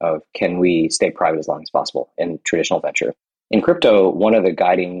direction of can we stay private as long as possible in traditional venture. In crypto, one of the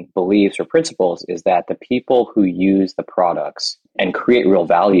guiding beliefs or principles is that the people who use the products and create real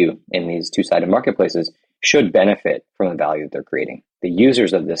value in these two-sided marketplaces should benefit from the value that they're creating. The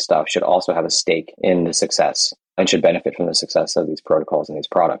users of this stuff should also have a stake in the success and should benefit from the success of these protocols and these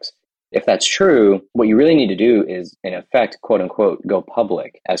products. If that's true, what you really need to do is, in effect, quote unquote, go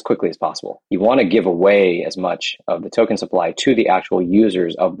public as quickly as possible. You want to give away as much of the token supply to the actual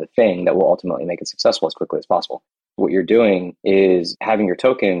users of the thing that will ultimately make it successful as quickly as possible. What you're doing is having your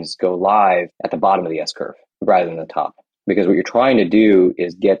tokens go live at the bottom of the S-curve rather than the top. Because what you're trying to do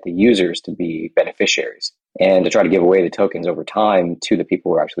is get the users to be beneficiaries. and to try to give away the tokens over time to the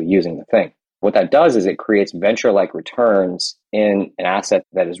people who are actually using the thing. What that does is it creates venture-like returns in an asset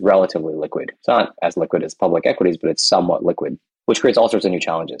that is relatively liquid. It's not as liquid as public equities, but it's somewhat liquid, which creates all sorts of new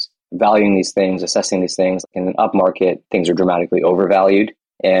challenges. Valuing these things, assessing these things. In an up market, things are dramatically overvalued.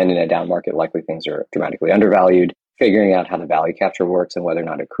 And in a down market, likely things are dramatically undervalued. Figuring out how the value capture works and whether or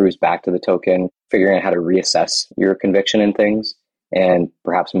not it accrues back to the token. Figuring out how to reassess your conviction in things and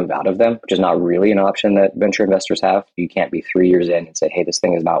perhaps move out of them, which is not really an option that venture investors have. You can't be 3 years in and say, hey, this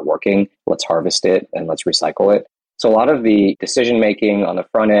thing is not working. Let's harvest it and let's recycle it. So a lot of the decision-making on the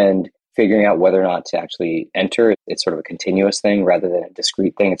front end, figuring out whether or not to actually enter, it's sort of a continuous thing rather than a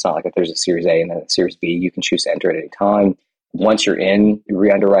discrete thing. It's not like if there's a Series A and then a Series B, you can choose to enter at any time. Once you're in,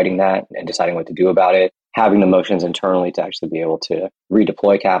 re-underwriting that and deciding what to do about it, having the motions internally to actually be able to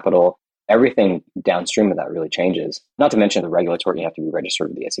redeploy capital, everything downstream of that really changes. Not to mention the regulatory, you have to be registered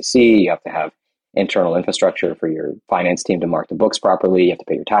with the SEC, you have to have internal infrastructure for your finance team to mark the books properly, you have to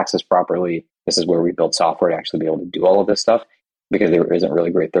pay your taxes properly. This is where we build software to actually be able to do all of this stuff because there isn't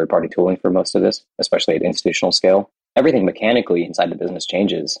really great third-party tooling for most of this, especially at institutional scale. Everything mechanically inside the business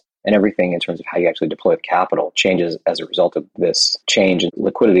changes, and everything in terms of how you actually deploy the capital changes as a result of this change in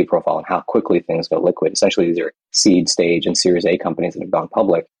liquidity profile and how quickly things go liquid. Essentially, these are seed stage and Series A companies that have gone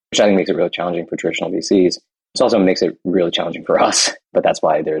public, which I think makes it really challenging for traditional VCs. It also makes it really challenging for us, but that's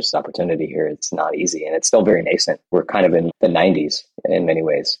why there's opportunity here. It's not easy, and it's still very nascent. We're kind of in the 90s in many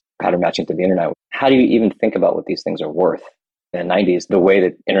ways, pattern matching to the internet. How do you even think about what these things are worth? In the 90s, the way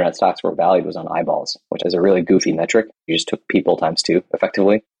that internet stocks were valued was on eyeballs, which is a really goofy metric. You just took people times 2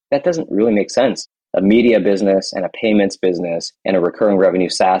 effectively. That doesn't really make sense. A media business and a payments business and a recurring revenue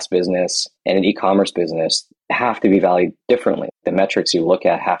SaaS business and an e-commerce business have to be valued differently. The metrics you look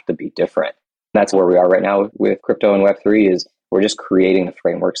at have to be different. That's where we are right now with crypto and Web3 is we're just creating the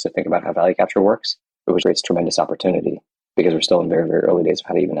frameworks to think about how value capture works, which creates tremendous opportunity because we're still in very, very early days of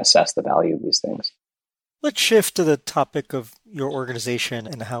how to even assess the value of these things. Let's shift to the topic of your organization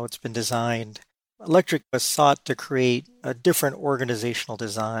and how it's been designed. Electric has sought to create a different organizational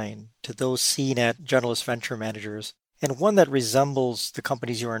design to those seen at generalist venture managers, and one that resembles the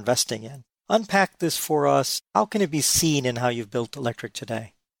companies you're investing in. Unpack this for us. How can it be seen in how you've built Electric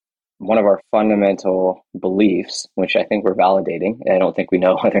today? One of our fundamental beliefs, which I think we're validating, and I don't think we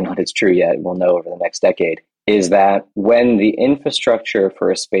know whether or not it's true yet, we'll know over the next decade, is that when the infrastructure for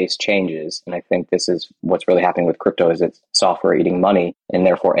a space changes, and I think this is what's really happening with crypto, is it's software eating money, and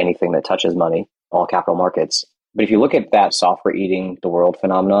therefore anything that touches money, all capital markets. But if you look at that software eating the world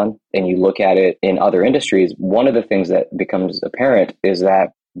phenomenon, and you look at it in other industries, one of the things that becomes apparent is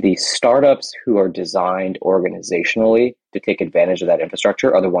that the startups who are designed organizationally to take advantage of that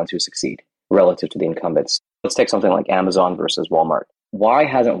infrastructure are the ones who succeed relative to the incumbents. Let's take something like Amazon versus Walmart. Why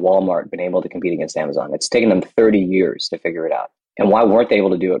hasn't Walmart been able to compete against Amazon? It's taken them 30 years to figure it out. And why weren't they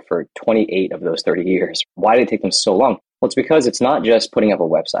able to do it for 28 of those 30 years? Why did it take them so long? Well, it's because it's not just putting up a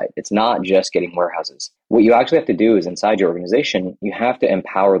website. It's not just getting warehouses. What you actually have to do is inside your organization, you have to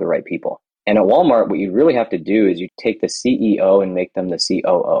empower the right people. And at Walmart, what you really have to do is you take the CEO and make them the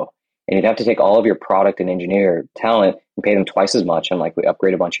COO. And you'd have to take all of your product and engineer talent and pay them twice as much and likely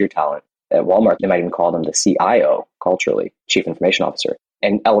upgrade a bunch of your talent. At Walmart, they might even call them the CIO, culturally, Chief Information Officer,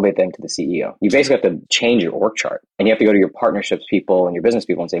 and elevate them to the CEO. You basically have to change your org chart. And you have to go to your partnerships people and your business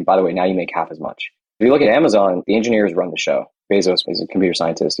people and say, by the way, now you make half as much. If you look at Amazon, the engineers run the show. Bezos is a computer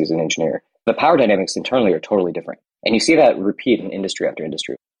scientist, he's an engineer. The power dynamics internally are totally different. And you see that repeat in industry after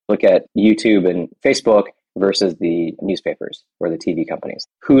industry. Look at YouTube and Facebook versus the newspapers or the TV companies.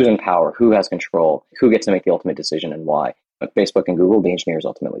 Who's in power? Who has control? Who gets to make the ultimate decision and why? At Facebook and Google, the engineers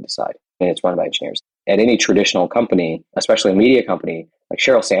ultimately decide. And it's run by engineers. At any traditional company, especially a media company, like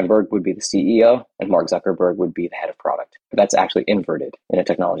Sheryl Sandberg would be the CEO and Mark Zuckerberg would be the head of product. But that's actually inverted in a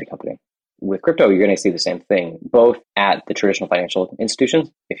technology company. With crypto, you're going to see the same thing, both at the traditional financial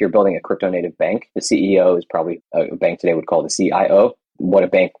institutions. If you're building a crypto native bank, the CEO is probably a bank today would call the CIO. What a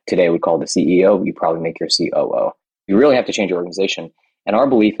bank today would call the CEO, you probably make your COO. You really have to change your organization. And our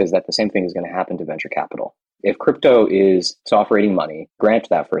belief is that the same thing is going to happen to venture capital. If crypto is software eating money, grant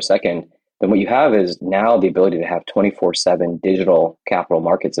that for a second, then what you have is now the ability to have 24/7 digital capital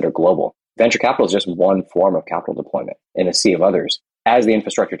markets that are global. Venture capital is just one form of capital deployment in a sea of others. As the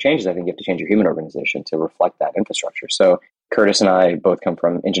infrastructure changes, I think you have to change your human organization to reflect that infrastructure. So Curtis and I both come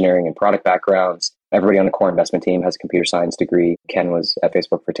from engineering and product backgrounds. Everybody on the core investment team has a computer science degree. Ken was at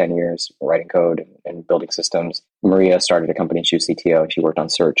Facebook for 10 years, writing code and building systems. Maria started a company, she was CTO, and she worked on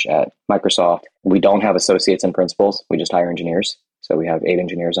search at Microsoft. We don't have associates and principals. We just hire engineers. So we have 8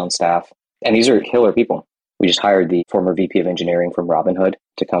 engineers on staff. And these are killer people. We just hired the former VP of engineering from Robinhood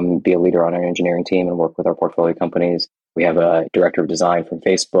to come be a leader on our engineering team and work with our portfolio companies. We have a director of design from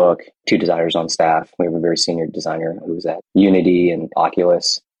Facebook, 2 designers on staff. We have a very senior designer who's at Unity and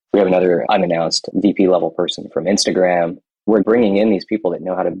Oculus. We have another unannounced VP level person from Instagram. We're bringing in these people that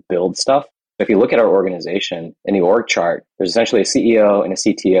know how to build stuff. If you look at our organization in the org chart, there's essentially a CEO and a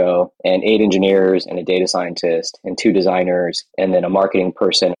CTO and 8 engineers and a data scientist and 2 designers and then a marketing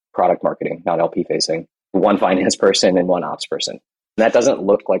person, product marketing, not LP facing, 1 finance person and 1 ops person. That doesn't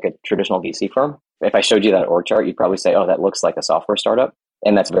look like a traditional VC firm. If I showed you that org chart, you'd probably say, oh, that looks like a software startup.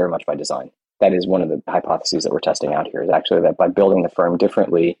 And that's very much by design. That is one of the hypotheses that we're testing out here, is actually that by building the firm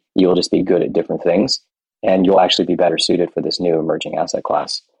differently, you'll just be good at different things and you'll actually be better suited for this new emerging asset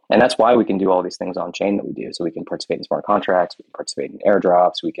class. And that's why we can do all these things on chain that we do. So we can participate in smart contracts, we can participate in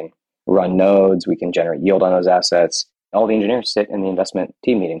airdrops, we can run nodes, we can generate yield on those assets. All the engineers sit in the investment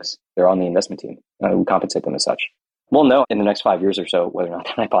team meetings. They're on the investment team. We compensate them as such. We'll know in the next 5 years or so whether or not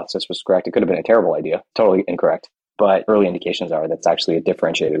that hypothesis was correct. It could have been a terrible idea, totally incorrect. But early indications are that's actually a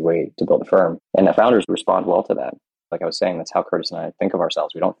differentiated way to build a firm. And the founders respond well to that. Like I was saying, that's how Curtis and I think of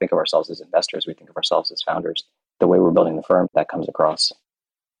ourselves. We don't think of ourselves as investors. We think of ourselves as founders. The way we're building the firm, that comes across.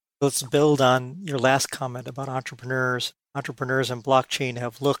 Let's build on your last comment about entrepreneurs. Entrepreneurs in blockchain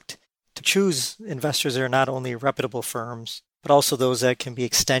have looked to choose investors that are not only reputable firms, but also those that can be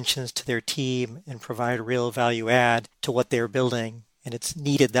extensions to their team and provide real value add to what they're building. And it's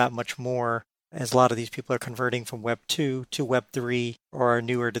needed that much more as a lot of these people are converting from Web 2 to Web 3 or are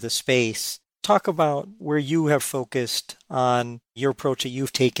newer to the space. Talk about where you have focused on your approach that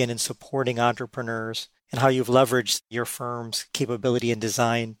you've taken in supporting entrepreneurs and how you've leveraged your firm's capability and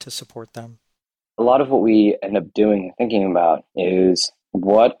design to support them. A lot of what we end up doing and thinking about is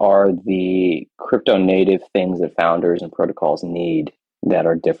what are the crypto native things that founders and protocols need that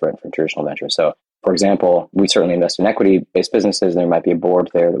are different from traditional ventures. So, for example, we certainly invest in equity-based businesses. There might be a board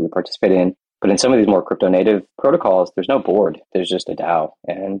there that we participate in. But in some of these more crypto native protocols, there's no board. There's just a DAO.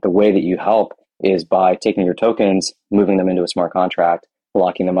 And the way that you help is by taking your tokens, moving them into a smart contract,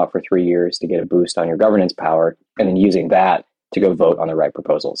 locking them up for 3 years to get a boost on your governance power, and then using that to go vote on the right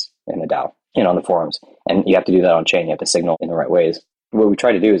proposals in the DAO and on the forums. And you have to do that on chain. You have to signal in the right ways. What we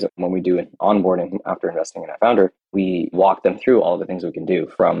try to do is when we do an onboarding after investing in a founder, we walk them through all the things we can do,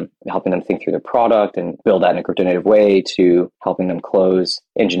 from helping them think through their product and build that in a crypto native way, to helping them close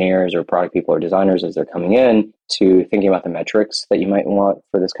engineers or product people or designers as they're coming in, to thinking about the metrics that you might want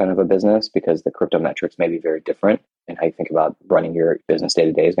for this kind of a business, because the crypto metrics may be very different, and how you think about running your business day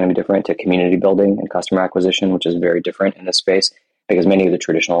to day is going to be different, to community building and customer acquisition, which is very different in this space. Because many of the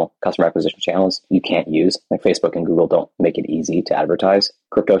traditional customer acquisition channels you can't use, like Facebook and Google don't make it easy to advertise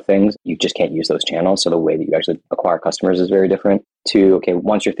crypto things. You just can't use those channels. So the way that you actually acquire customers is very different. To, okay,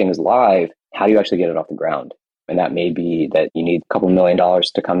 once your thing is live, how do you actually get it off the ground? And that may be that you need a couple $1 million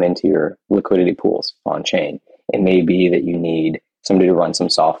to come into your liquidity pools on chain. It may be that you need somebody to run some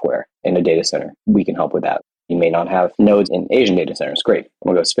software in a data center. We can help with that. You may not have nodes in Asian data centers. Great.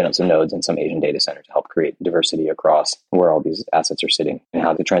 We'll go spin up some nodes in some Asian data center to help create diversity across where all these assets are sitting and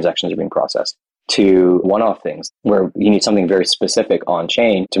how the transactions are being processed. To one-off things where you need something very specific on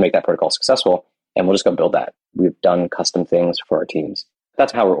chain to make that protocol successful, and we'll just go build that. We've done custom things for our teams.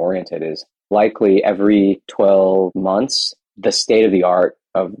 That's how we're oriented, is likely every 12 months, the state of the art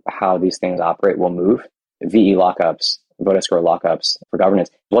of how these things operate will move. VE lockups, vote escrow lockups for governance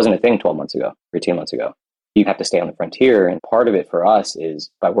wasn't a thing 12 months ago, 18 months ago. You have to stay on the frontier. And part of it for us is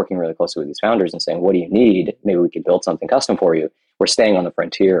by working really closely with these founders and saying, what do you need? Maybe we could build something custom for you. We're staying on the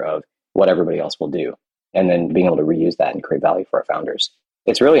frontier of what everybody else will do, and then being able to reuse that and create value for our founders.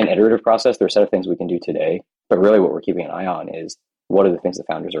 It's really an iterative process. There are a set of things we can do today, but really what we're keeping an eye on is what are the things the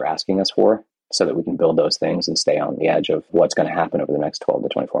founders are asking us for, so that we can build those things and stay on the edge of what's going to happen over the next 12 to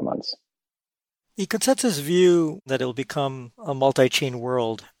 24 months. The consensus view that it will become a multi-chain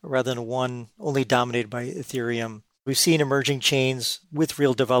world rather than one only dominated by Ethereum. We've seen emerging chains with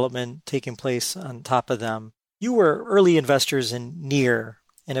real development taking place on top of them. You were early investors in Near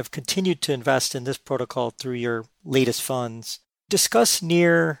and have continued to invest in this protocol through your latest funds. Discuss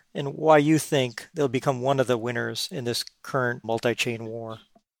Near and why you think they'll become one of the winners in this current multi-chain war.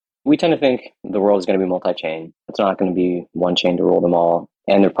 We tend to think the world is going to be multi-chain. It's not going to be one chain to rule them all.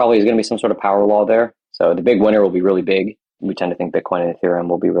 And there probably is going to be some sort of power law there. So the big winner will be really big. We tend to think Bitcoin and Ethereum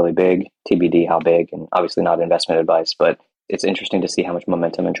will be really big. TBD how big, and obviously not investment advice, but it's interesting to see how much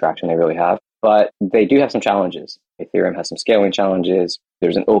momentum and traction they really have. But they do have some challenges. Ethereum has some scaling challenges.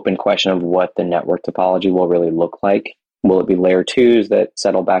 There's an open question of what the network topology will really look like. Will it be layer 2s that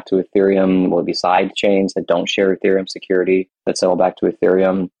settle back to Ethereum? Will it be side chains that don't share Ethereum security that settle back to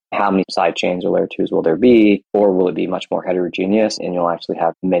Ethereum? How many side chains or layer twos will there be? Or will it be much more heterogeneous and you'll actually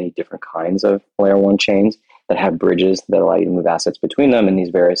have many different kinds of layer one chains that have bridges that allow you to move assets between them? And these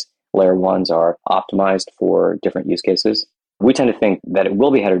various layer ones are optimized for different use cases. We tend to think that it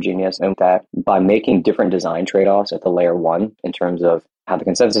will be heterogeneous and that by making different design trade-offs at the layer one in terms of how the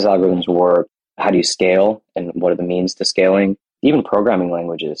consensus algorithms work, how do you scale and what are the means to scaling, even programming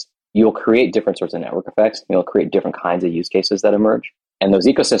languages, you'll create different sorts of network effects. You'll create different kinds of use cases that emerge. And those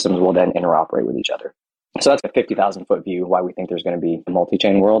ecosystems will then interoperate with each other. So that's a 50,000 foot view. Why we think there's going to be a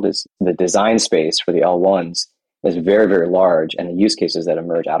multi-chain world is the design space for the L1s is very, very large. And the use cases that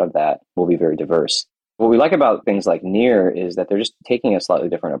emerge out of that will be very diverse. What we like about things like Near is that they're just taking a slightly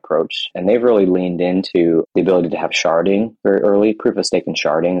different approach. And they've really leaned into the ability to have sharding very early, proof of stake and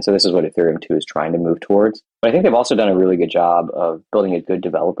sharding. So this is what Ethereum 2 is trying to move towards. But I think they've also done a really good job of building a good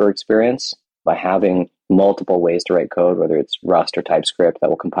developer experience by having multiple ways to write code, whether it's Rust or TypeScript that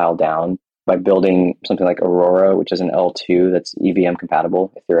will compile down, by building something like Aurora, which is an L2 that's EVM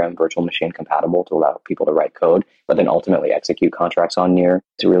compatible, Ethereum virtual machine compatible to allow people to write code, but then ultimately execute contracts on Near.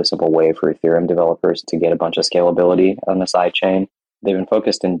 It's a really simple way for Ethereum developers to get a bunch of scalability on the sidechain. They've been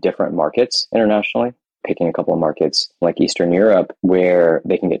focused in different markets internationally, picking a couple of markets like Eastern Europe where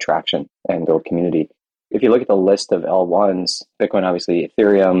they can get traction and build community. If you look at the list of L1s, Bitcoin, obviously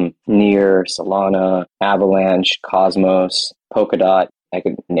Ethereum, Near, Solana, Avalanche, Cosmos, Polkadot, I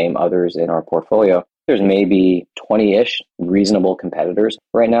could name others in our portfolio. There's maybe 20-ish reasonable competitors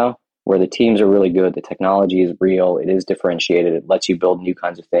right now where the teams are really good. The technology is real. It is differentiated. It lets you build new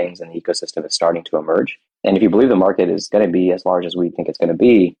kinds of things and the ecosystem is starting to emerge. And if you believe the market is going to be as large as we think it's going to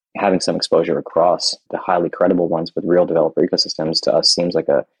be, having some exposure across the highly credible ones with real developer ecosystems to us seems like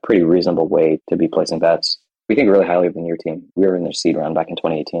a pretty reasonable way to be placing bets. We think really highly of the Near team. We were in their seed round back in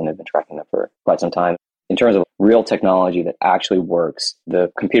 2018. They've been tracking them for quite some time. In terms of real technology that actually works,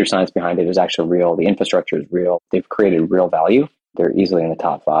 the computer science behind it is actually real. The infrastructure is real. They've created real value. They're easily in the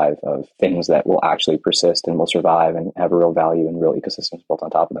top 5 of things that will actually persist and will survive and have real value and real ecosystems built on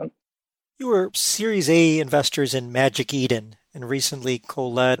top of them. You were Series A investors in Magic Eden and recently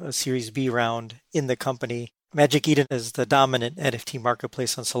co-led a Series B round in the company. Magic Eden is the dominant NFT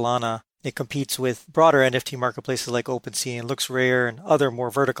marketplace on Solana. It competes with broader NFT marketplaces like OpenSea and LooksRare and other more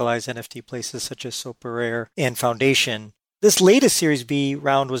verticalized NFT places such as SuperRare and Foundation. This latest Series B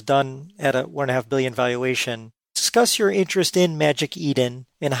round was done at a $1.5 billion valuation. Discuss your interest in Magic Eden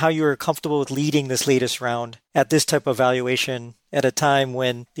and how you are comfortable with leading this latest round at this type of valuation at a time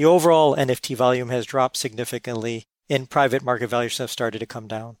when the overall NFT volume has dropped significantly and private market values have started to come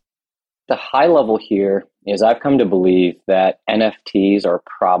down. The high level here is I've come to believe that NFTs are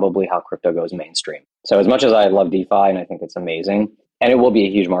probably how crypto goes mainstream. So as much as I love DeFi and I think it's amazing, and it will be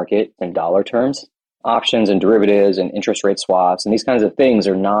a huge market in dollar terms, options and derivatives and interest rate swaps and these kinds of things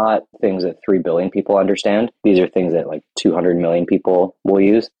are not things that 3 billion people understand. These are things that like 200 million people will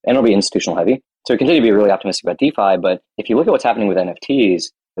use, and it'll be institutional heavy. So we continue to be really optimistic about DeFi, but if you look at what's happening with NFTs,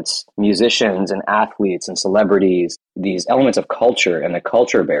 it's musicians and athletes and celebrities, these elements of culture and the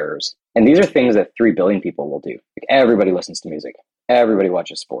culture bearers. And these are things that 3 billion people will do. Like everybody listens to music. Everybody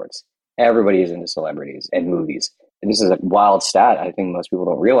watches sports. Everybody is into celebrities and movies. And this is a wild stat I think most people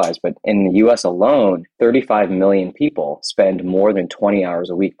don't realize, but in the US alone, 35 million people spend more than 20 hours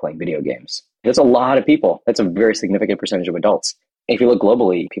a week playing video games. That's a lot of people. That's a very significant percentage of adults. If you look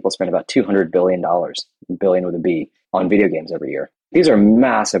globally, people spend about $200 billion, billion with a B, on video games every year. These are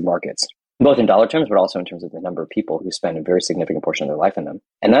massive markets, both in dollar terms, but also in terms of the number of people who spend a very significant portion of their life in them.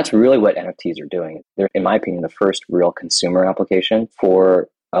 And that's really what NFTs are doing. They're, in my opinion, the first real consumer application for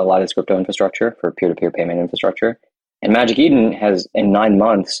a lot of this crypto infrastructure, for peer-to-peer payment infrastructure. And Magic Eden has, in 9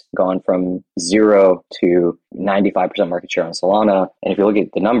 months, gone from 0 to 95% market share on Solana. And if you look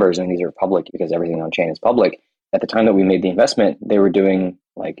at the numbers, and these are public because everything on chain is public, at the time that we made the investment, they were doing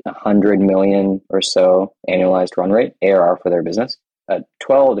like 100 million or so annualized run rate, ARR for their business, a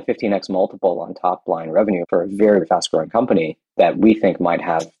 12 to 15x multiple on top line revenue for a very fast growing company that we think might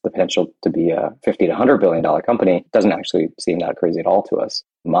have the potential to be a $50 to $100 billion company. Doesn't actually seem that crazy at all to us.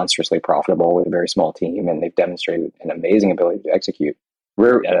 Monstrously profitable with a very small team, and they've demonstrated an amazing ability to execute.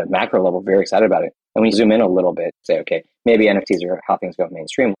 We're at a macro level very excited about it. And when you zoom in a little bit, say, okay, maybe NFTs are how things go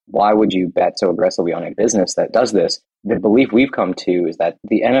mainstream. Why would you bet so aggressively on a business that does this? The belief we've come to is that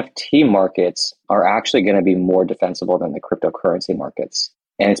the NFT markets are actually going to be more defensible than the cryptocurrency markets.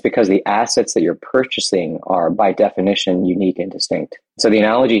 And it's because the assets that you're purchasing are by definition unique and distinct. So the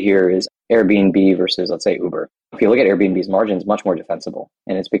analogy here is Airbnb versus, let's say, Uber. If you look at Airbnb's margins, much more defensible.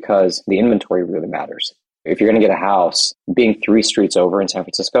 And it's because the inventory really matters. If you're going to get a house, being 3 streets over in San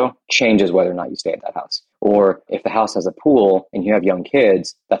Francisco changes whether or not you stay at that house. Or if the house has a pool and you have young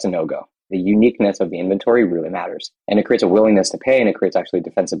kids, that's a no-go. The uniqueness of the inventory really matters. And it creates a willingness to pay, and it creates actually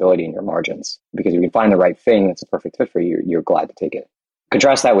defensibility in your margins. Because if you can find the right thing that's a perfect fit for you, you're glad to take it.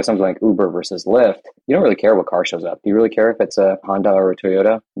 Contrast that with something like Uber versus Lyft. You don't really care what car shows up. Do you really care if it's a Honda or a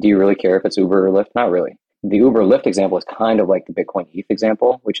Toyota? Do you really care if it's Uber or Lyft? Not really. The Uber Lyft example is kind of like the Bitcoin ETH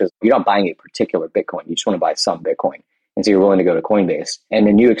example, which is you're not buying a particular Bitcoin. You just want to buy some Bitcoin. And so you're willing to go to Coinbase. And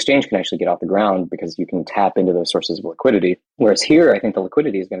a new exchange can actually get off the ground because you can tap into those sources of liquidity. Whereas here, I think the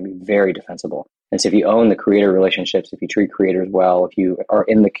liquidity is going to be very defensible. And so if you own the creator relationships, if you treat creators well, if you are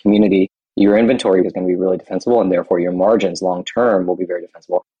in the community, your inventory is going to be really defensible, and therefore your margins long-term will be very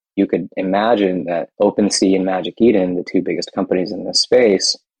defensible. You could imagine that OpenSea and Magic Eden, the 2 biggest companies in this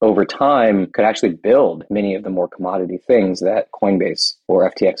space, over time could actually build many of the more commodity things that Coinbase or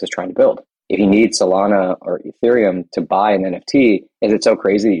FTX is trying to build. If you need Solana or Ethereum to buy an NFT, is it so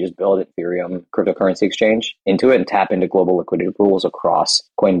crazy that you just build Ethereum cryptocurrency exchange into it and tap into global liquidity pools across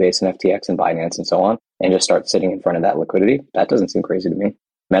Coinbase and FTX and Binance and so on, and just start sitting in front of that liquidity? That doesn't seem crazy to me.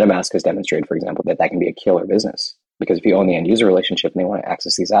 MetaMask has demonstrated, for example, that can be a killer business. Because if you own the end user relationship and they want to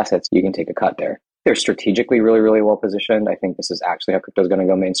access these assets, you can take a cut there. They're strategically really, really well positioned. I think this is actually how crypto is going to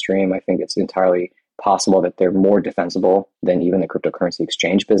go mainstream. I think it's entirely possible that they're more defensible than even the cryptocurrency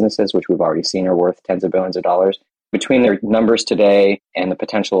exchange businesses, which we've already seen are worth tens of billions of dollars. Between their numbers today and the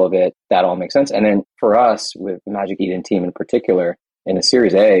potential of it, that all makes sense. And then for us, with the Magic Eden team in particular, in the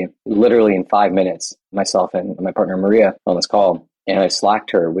Series A, literally in 5 minutes, myself and my partner Maria on this call, and I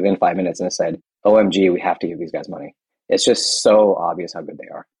Slacked her within 5 minutes and I said, OMG, we have to give these guys money. It's just so obvious how good they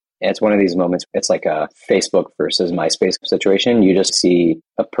are. And it's one of these moments, it's like a Facebook versus MySpace situation. You just see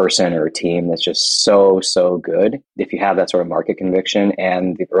a person or a team that's just so good. If you have that sort of market conviction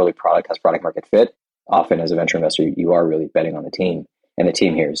and the early product has product market fit, often as a venture investor, you are really betting on the team. And the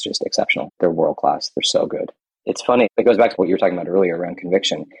team here is just exceptional. They're world-class. They're so good. It's funny. It goes back to what you were talking about earlier around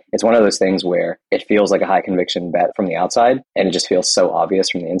conviction. It's one of those things where it feels like a high conviction bet from the outside, and it just feels so obvious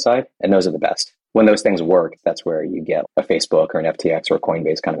from the inside. And those are the best. When those things work, that's where you get a Facebook or an FTX or a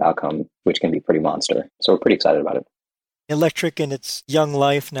Coinbase kind of outcome, which can be pretty monster. So we're pretty excited about it. Electric in its young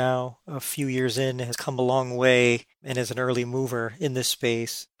life now, a few years in, has come a long way and is an early mover in this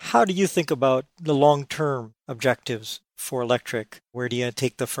space. How do you think about the long-term objectives for Electric? Where do you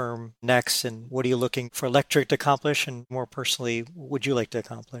take the firm next, and what are you looking for Electric to accomplish, and more personally, what would you like to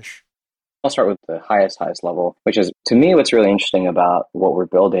accomplish? I'll start with the highest level, which is, to me, what's really interesting about what we're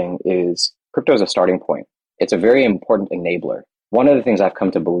building is crypto is a starting point. It's a very important enabler. One of the things I've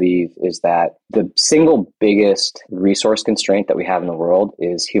come to believe is that the single biggest resource constraint that we have in the world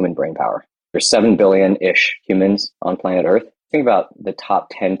is human brain power. There's 7 billion-ish humans on planet Earth. Think about the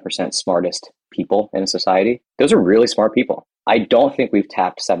top 10% smartest people in a society. Those are really smart people. I don't think we've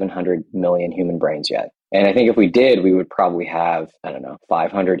tapped 700 million human brains yet. And I think if we did, we would probably have,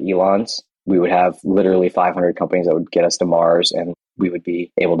 500 Elons. We would have literally 500 companies that would get us to Mars, and we would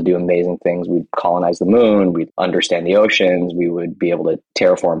be able to do amazing things. We'd colonize the moon. We'd understand the oceans. We would be able to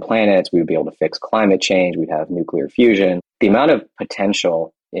terraform planets. We would be able to fix climate change. We'd have nuclear fusion. The amount of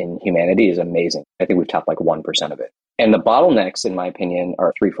potential in humanity is amazing. I think we've tapped like 1% of it. And the bottlenecks, in my opinion,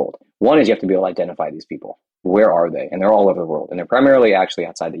 are threefold. One is you have to be able to identify these people. Where are they? And they're all over the world. And they're primarily actually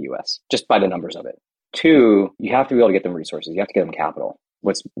outside the US, just by the numbers of it. 2, you have to be able to get them resources. You have to get them capital.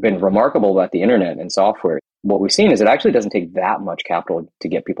 What's been remarkable about the internet and software, what we've seen is it actually doesn't take that much capital to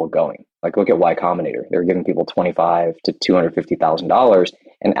get people going. Like look at Y Combinator. They're giving people $25,000 to $250,000.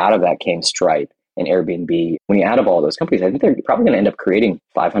 And out of that came Stripe and Airbnb. When you add up all those companies, I think they're probably going to end up creating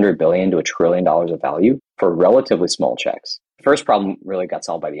 $500 billion to $1 trillion of value for relatively small checks. The first problem really got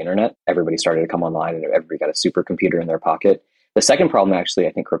solved by the internet. Everybody started to come online and everybody got a supercomputer in their pocket. The second problem, actually,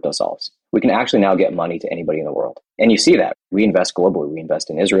 I think crypto solves. We can actually now get money to anybody in the world. And you see that. We invest globally. We invest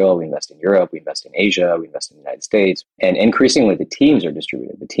in Israel. We invest in Europe. We invest in Asia. We invest in the United States. And increasingly, the teams are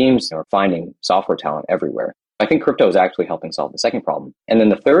distributed. The teams are finding software talent everywhere. I think crypto is actually helping solve the second problem. And then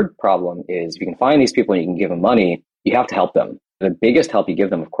the third problem is if you can find these people and you can give them money, you have to help them. The biggest help you give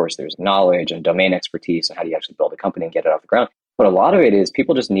them, of course, there's knowledge and domain expertise and how do you actually build a company and get it off the ground. But a lot of it is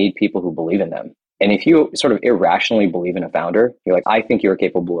people just need people who believe in them. And if you sort of irrationally believe in a founder, you're like, I think you're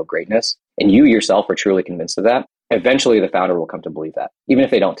capable of greatness, and you yourself are truly convinced of that, eventually the founder will come to believe that, even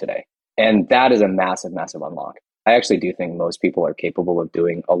if they don't today. And that is a massive, massive unlock. I actually do think most people are capable of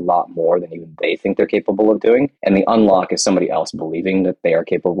doing a lot more than even they think they're capable of doing. And the unlock is somebody else believing that they are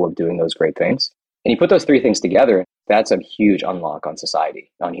capable of doing those great things. And you put those three things together, that's a huge unlock on society,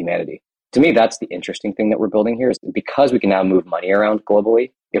 on humanity. To me, that's the interesting thing that we're building here is because we can now move money around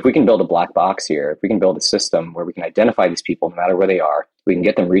globally, If we can build a black box here, if we can build a system where we can identify these people no matter where they are, we can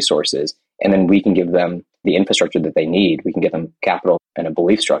get them resources, and then we can give them the infrastructure that they need, we can get them capital and a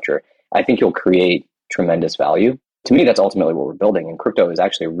belief structure, I think you'll create tremendous value. To me, that's ultimately what we're building. And crypto is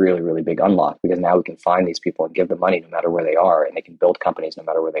actually a really, really big unlock because now we can find these people and give them money no matter where they are, and they can build companies no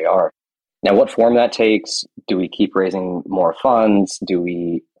matter where they are. Now, what form that takes? Do we keep raising more funds? Do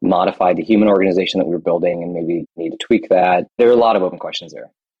we modify the human organization that we're building and maybe need to tweak that? There are a lot of open questions there.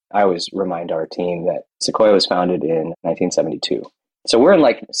 I always remind our team that Sequoia was founded in 1972. So we're in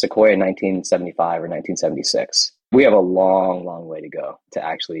like Sequoia 1975 or 1976. We have a long, long way to go to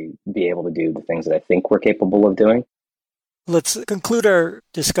actually be able to do the things that I think we're capable of doing. Let's conclude our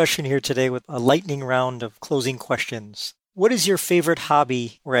discussion here today with a lightning round of closing questions. What is your favorite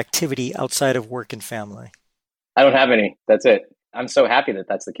hobby or activity outside of work and family? I don't have any. That's it. I'm so happy that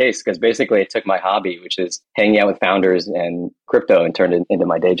that's the case because basically I took my hobby, which is hanging out with founders and crypto, and turned it into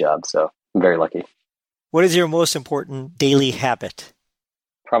my day job. So I'm very lucky. What is your most important daily habit?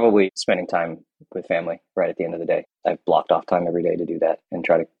 Probably spending time with family right at the end of the day. I've blocked off time every day to do that and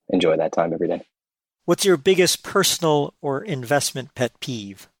try to enjoy that time every day. What's your biggest personal or investment pet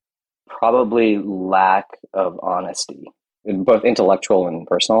peeve? Probably lack of honesty, both intellectual and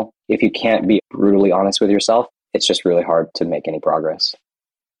personal. If you can't be brutally honest with yourself, it's just really hard to make any progress.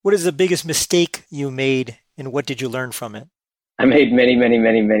 What is the biggest mistake you made, and what did you learn from it? I made many, many,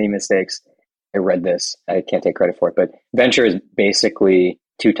 many, many mistakes. I read this. I can't take credit for it, but venture is basically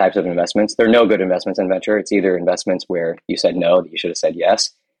two types of investments. There are no good investments in venture. It's either investments where you said no, that you should have said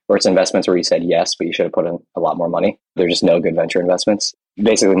yes, or it's investments where you said yes, but you should have put in a lot more money. There's just no good venture investments.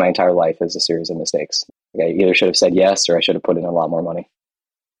 Basically, my entire life is a series of mistakes. I either should have said yes, or I should have put in a lot more money.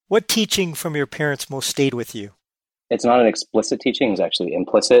 What teaching from your parents most stayed with you? It's not an explicit teaching, it's actually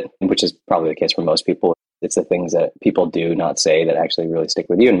implicit, which is probably the case for most people. It's the things that people do not say that actually really stick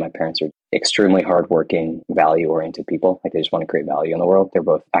with you. And my parents are extremely hardworking, value-oriented people. Like they just want to create value in the world. They're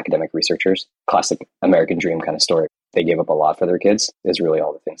both academic researchers. Classic American dream kind of story. They gave up a lot for their kids. Is really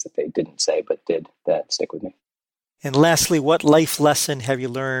all the things that they didn't say but did that stick with me. And lastly, what life lesson have you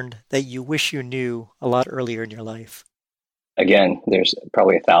learned that you wish you knew a lot earlier in your life? Again, there's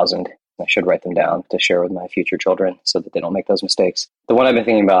probably 1,000. I should write them down to share with my future children so that they don't make those mistakes. The one I've been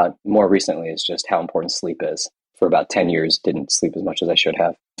thinking about more recently is just how important sleep is. For about 10 years, didn't sleep as much as I should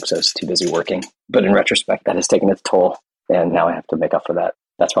have because I was too busy working. But in retrospect, that has taken its toll. And now I have to make up for that.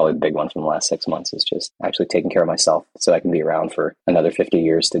 That's probably the big one from the last 6 months is just actually taking care of myself so I can be around for another 50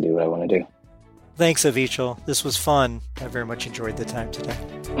 years to do what I want to do. Thanks, Avichal. This was fun. I very much enjoyed the time today.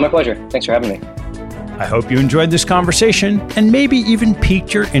 My pleasure. Thanks for having me. I hope you enjoyed this conversation and maybe even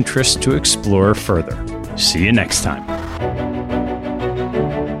piqued your interest to explore further. See you next time.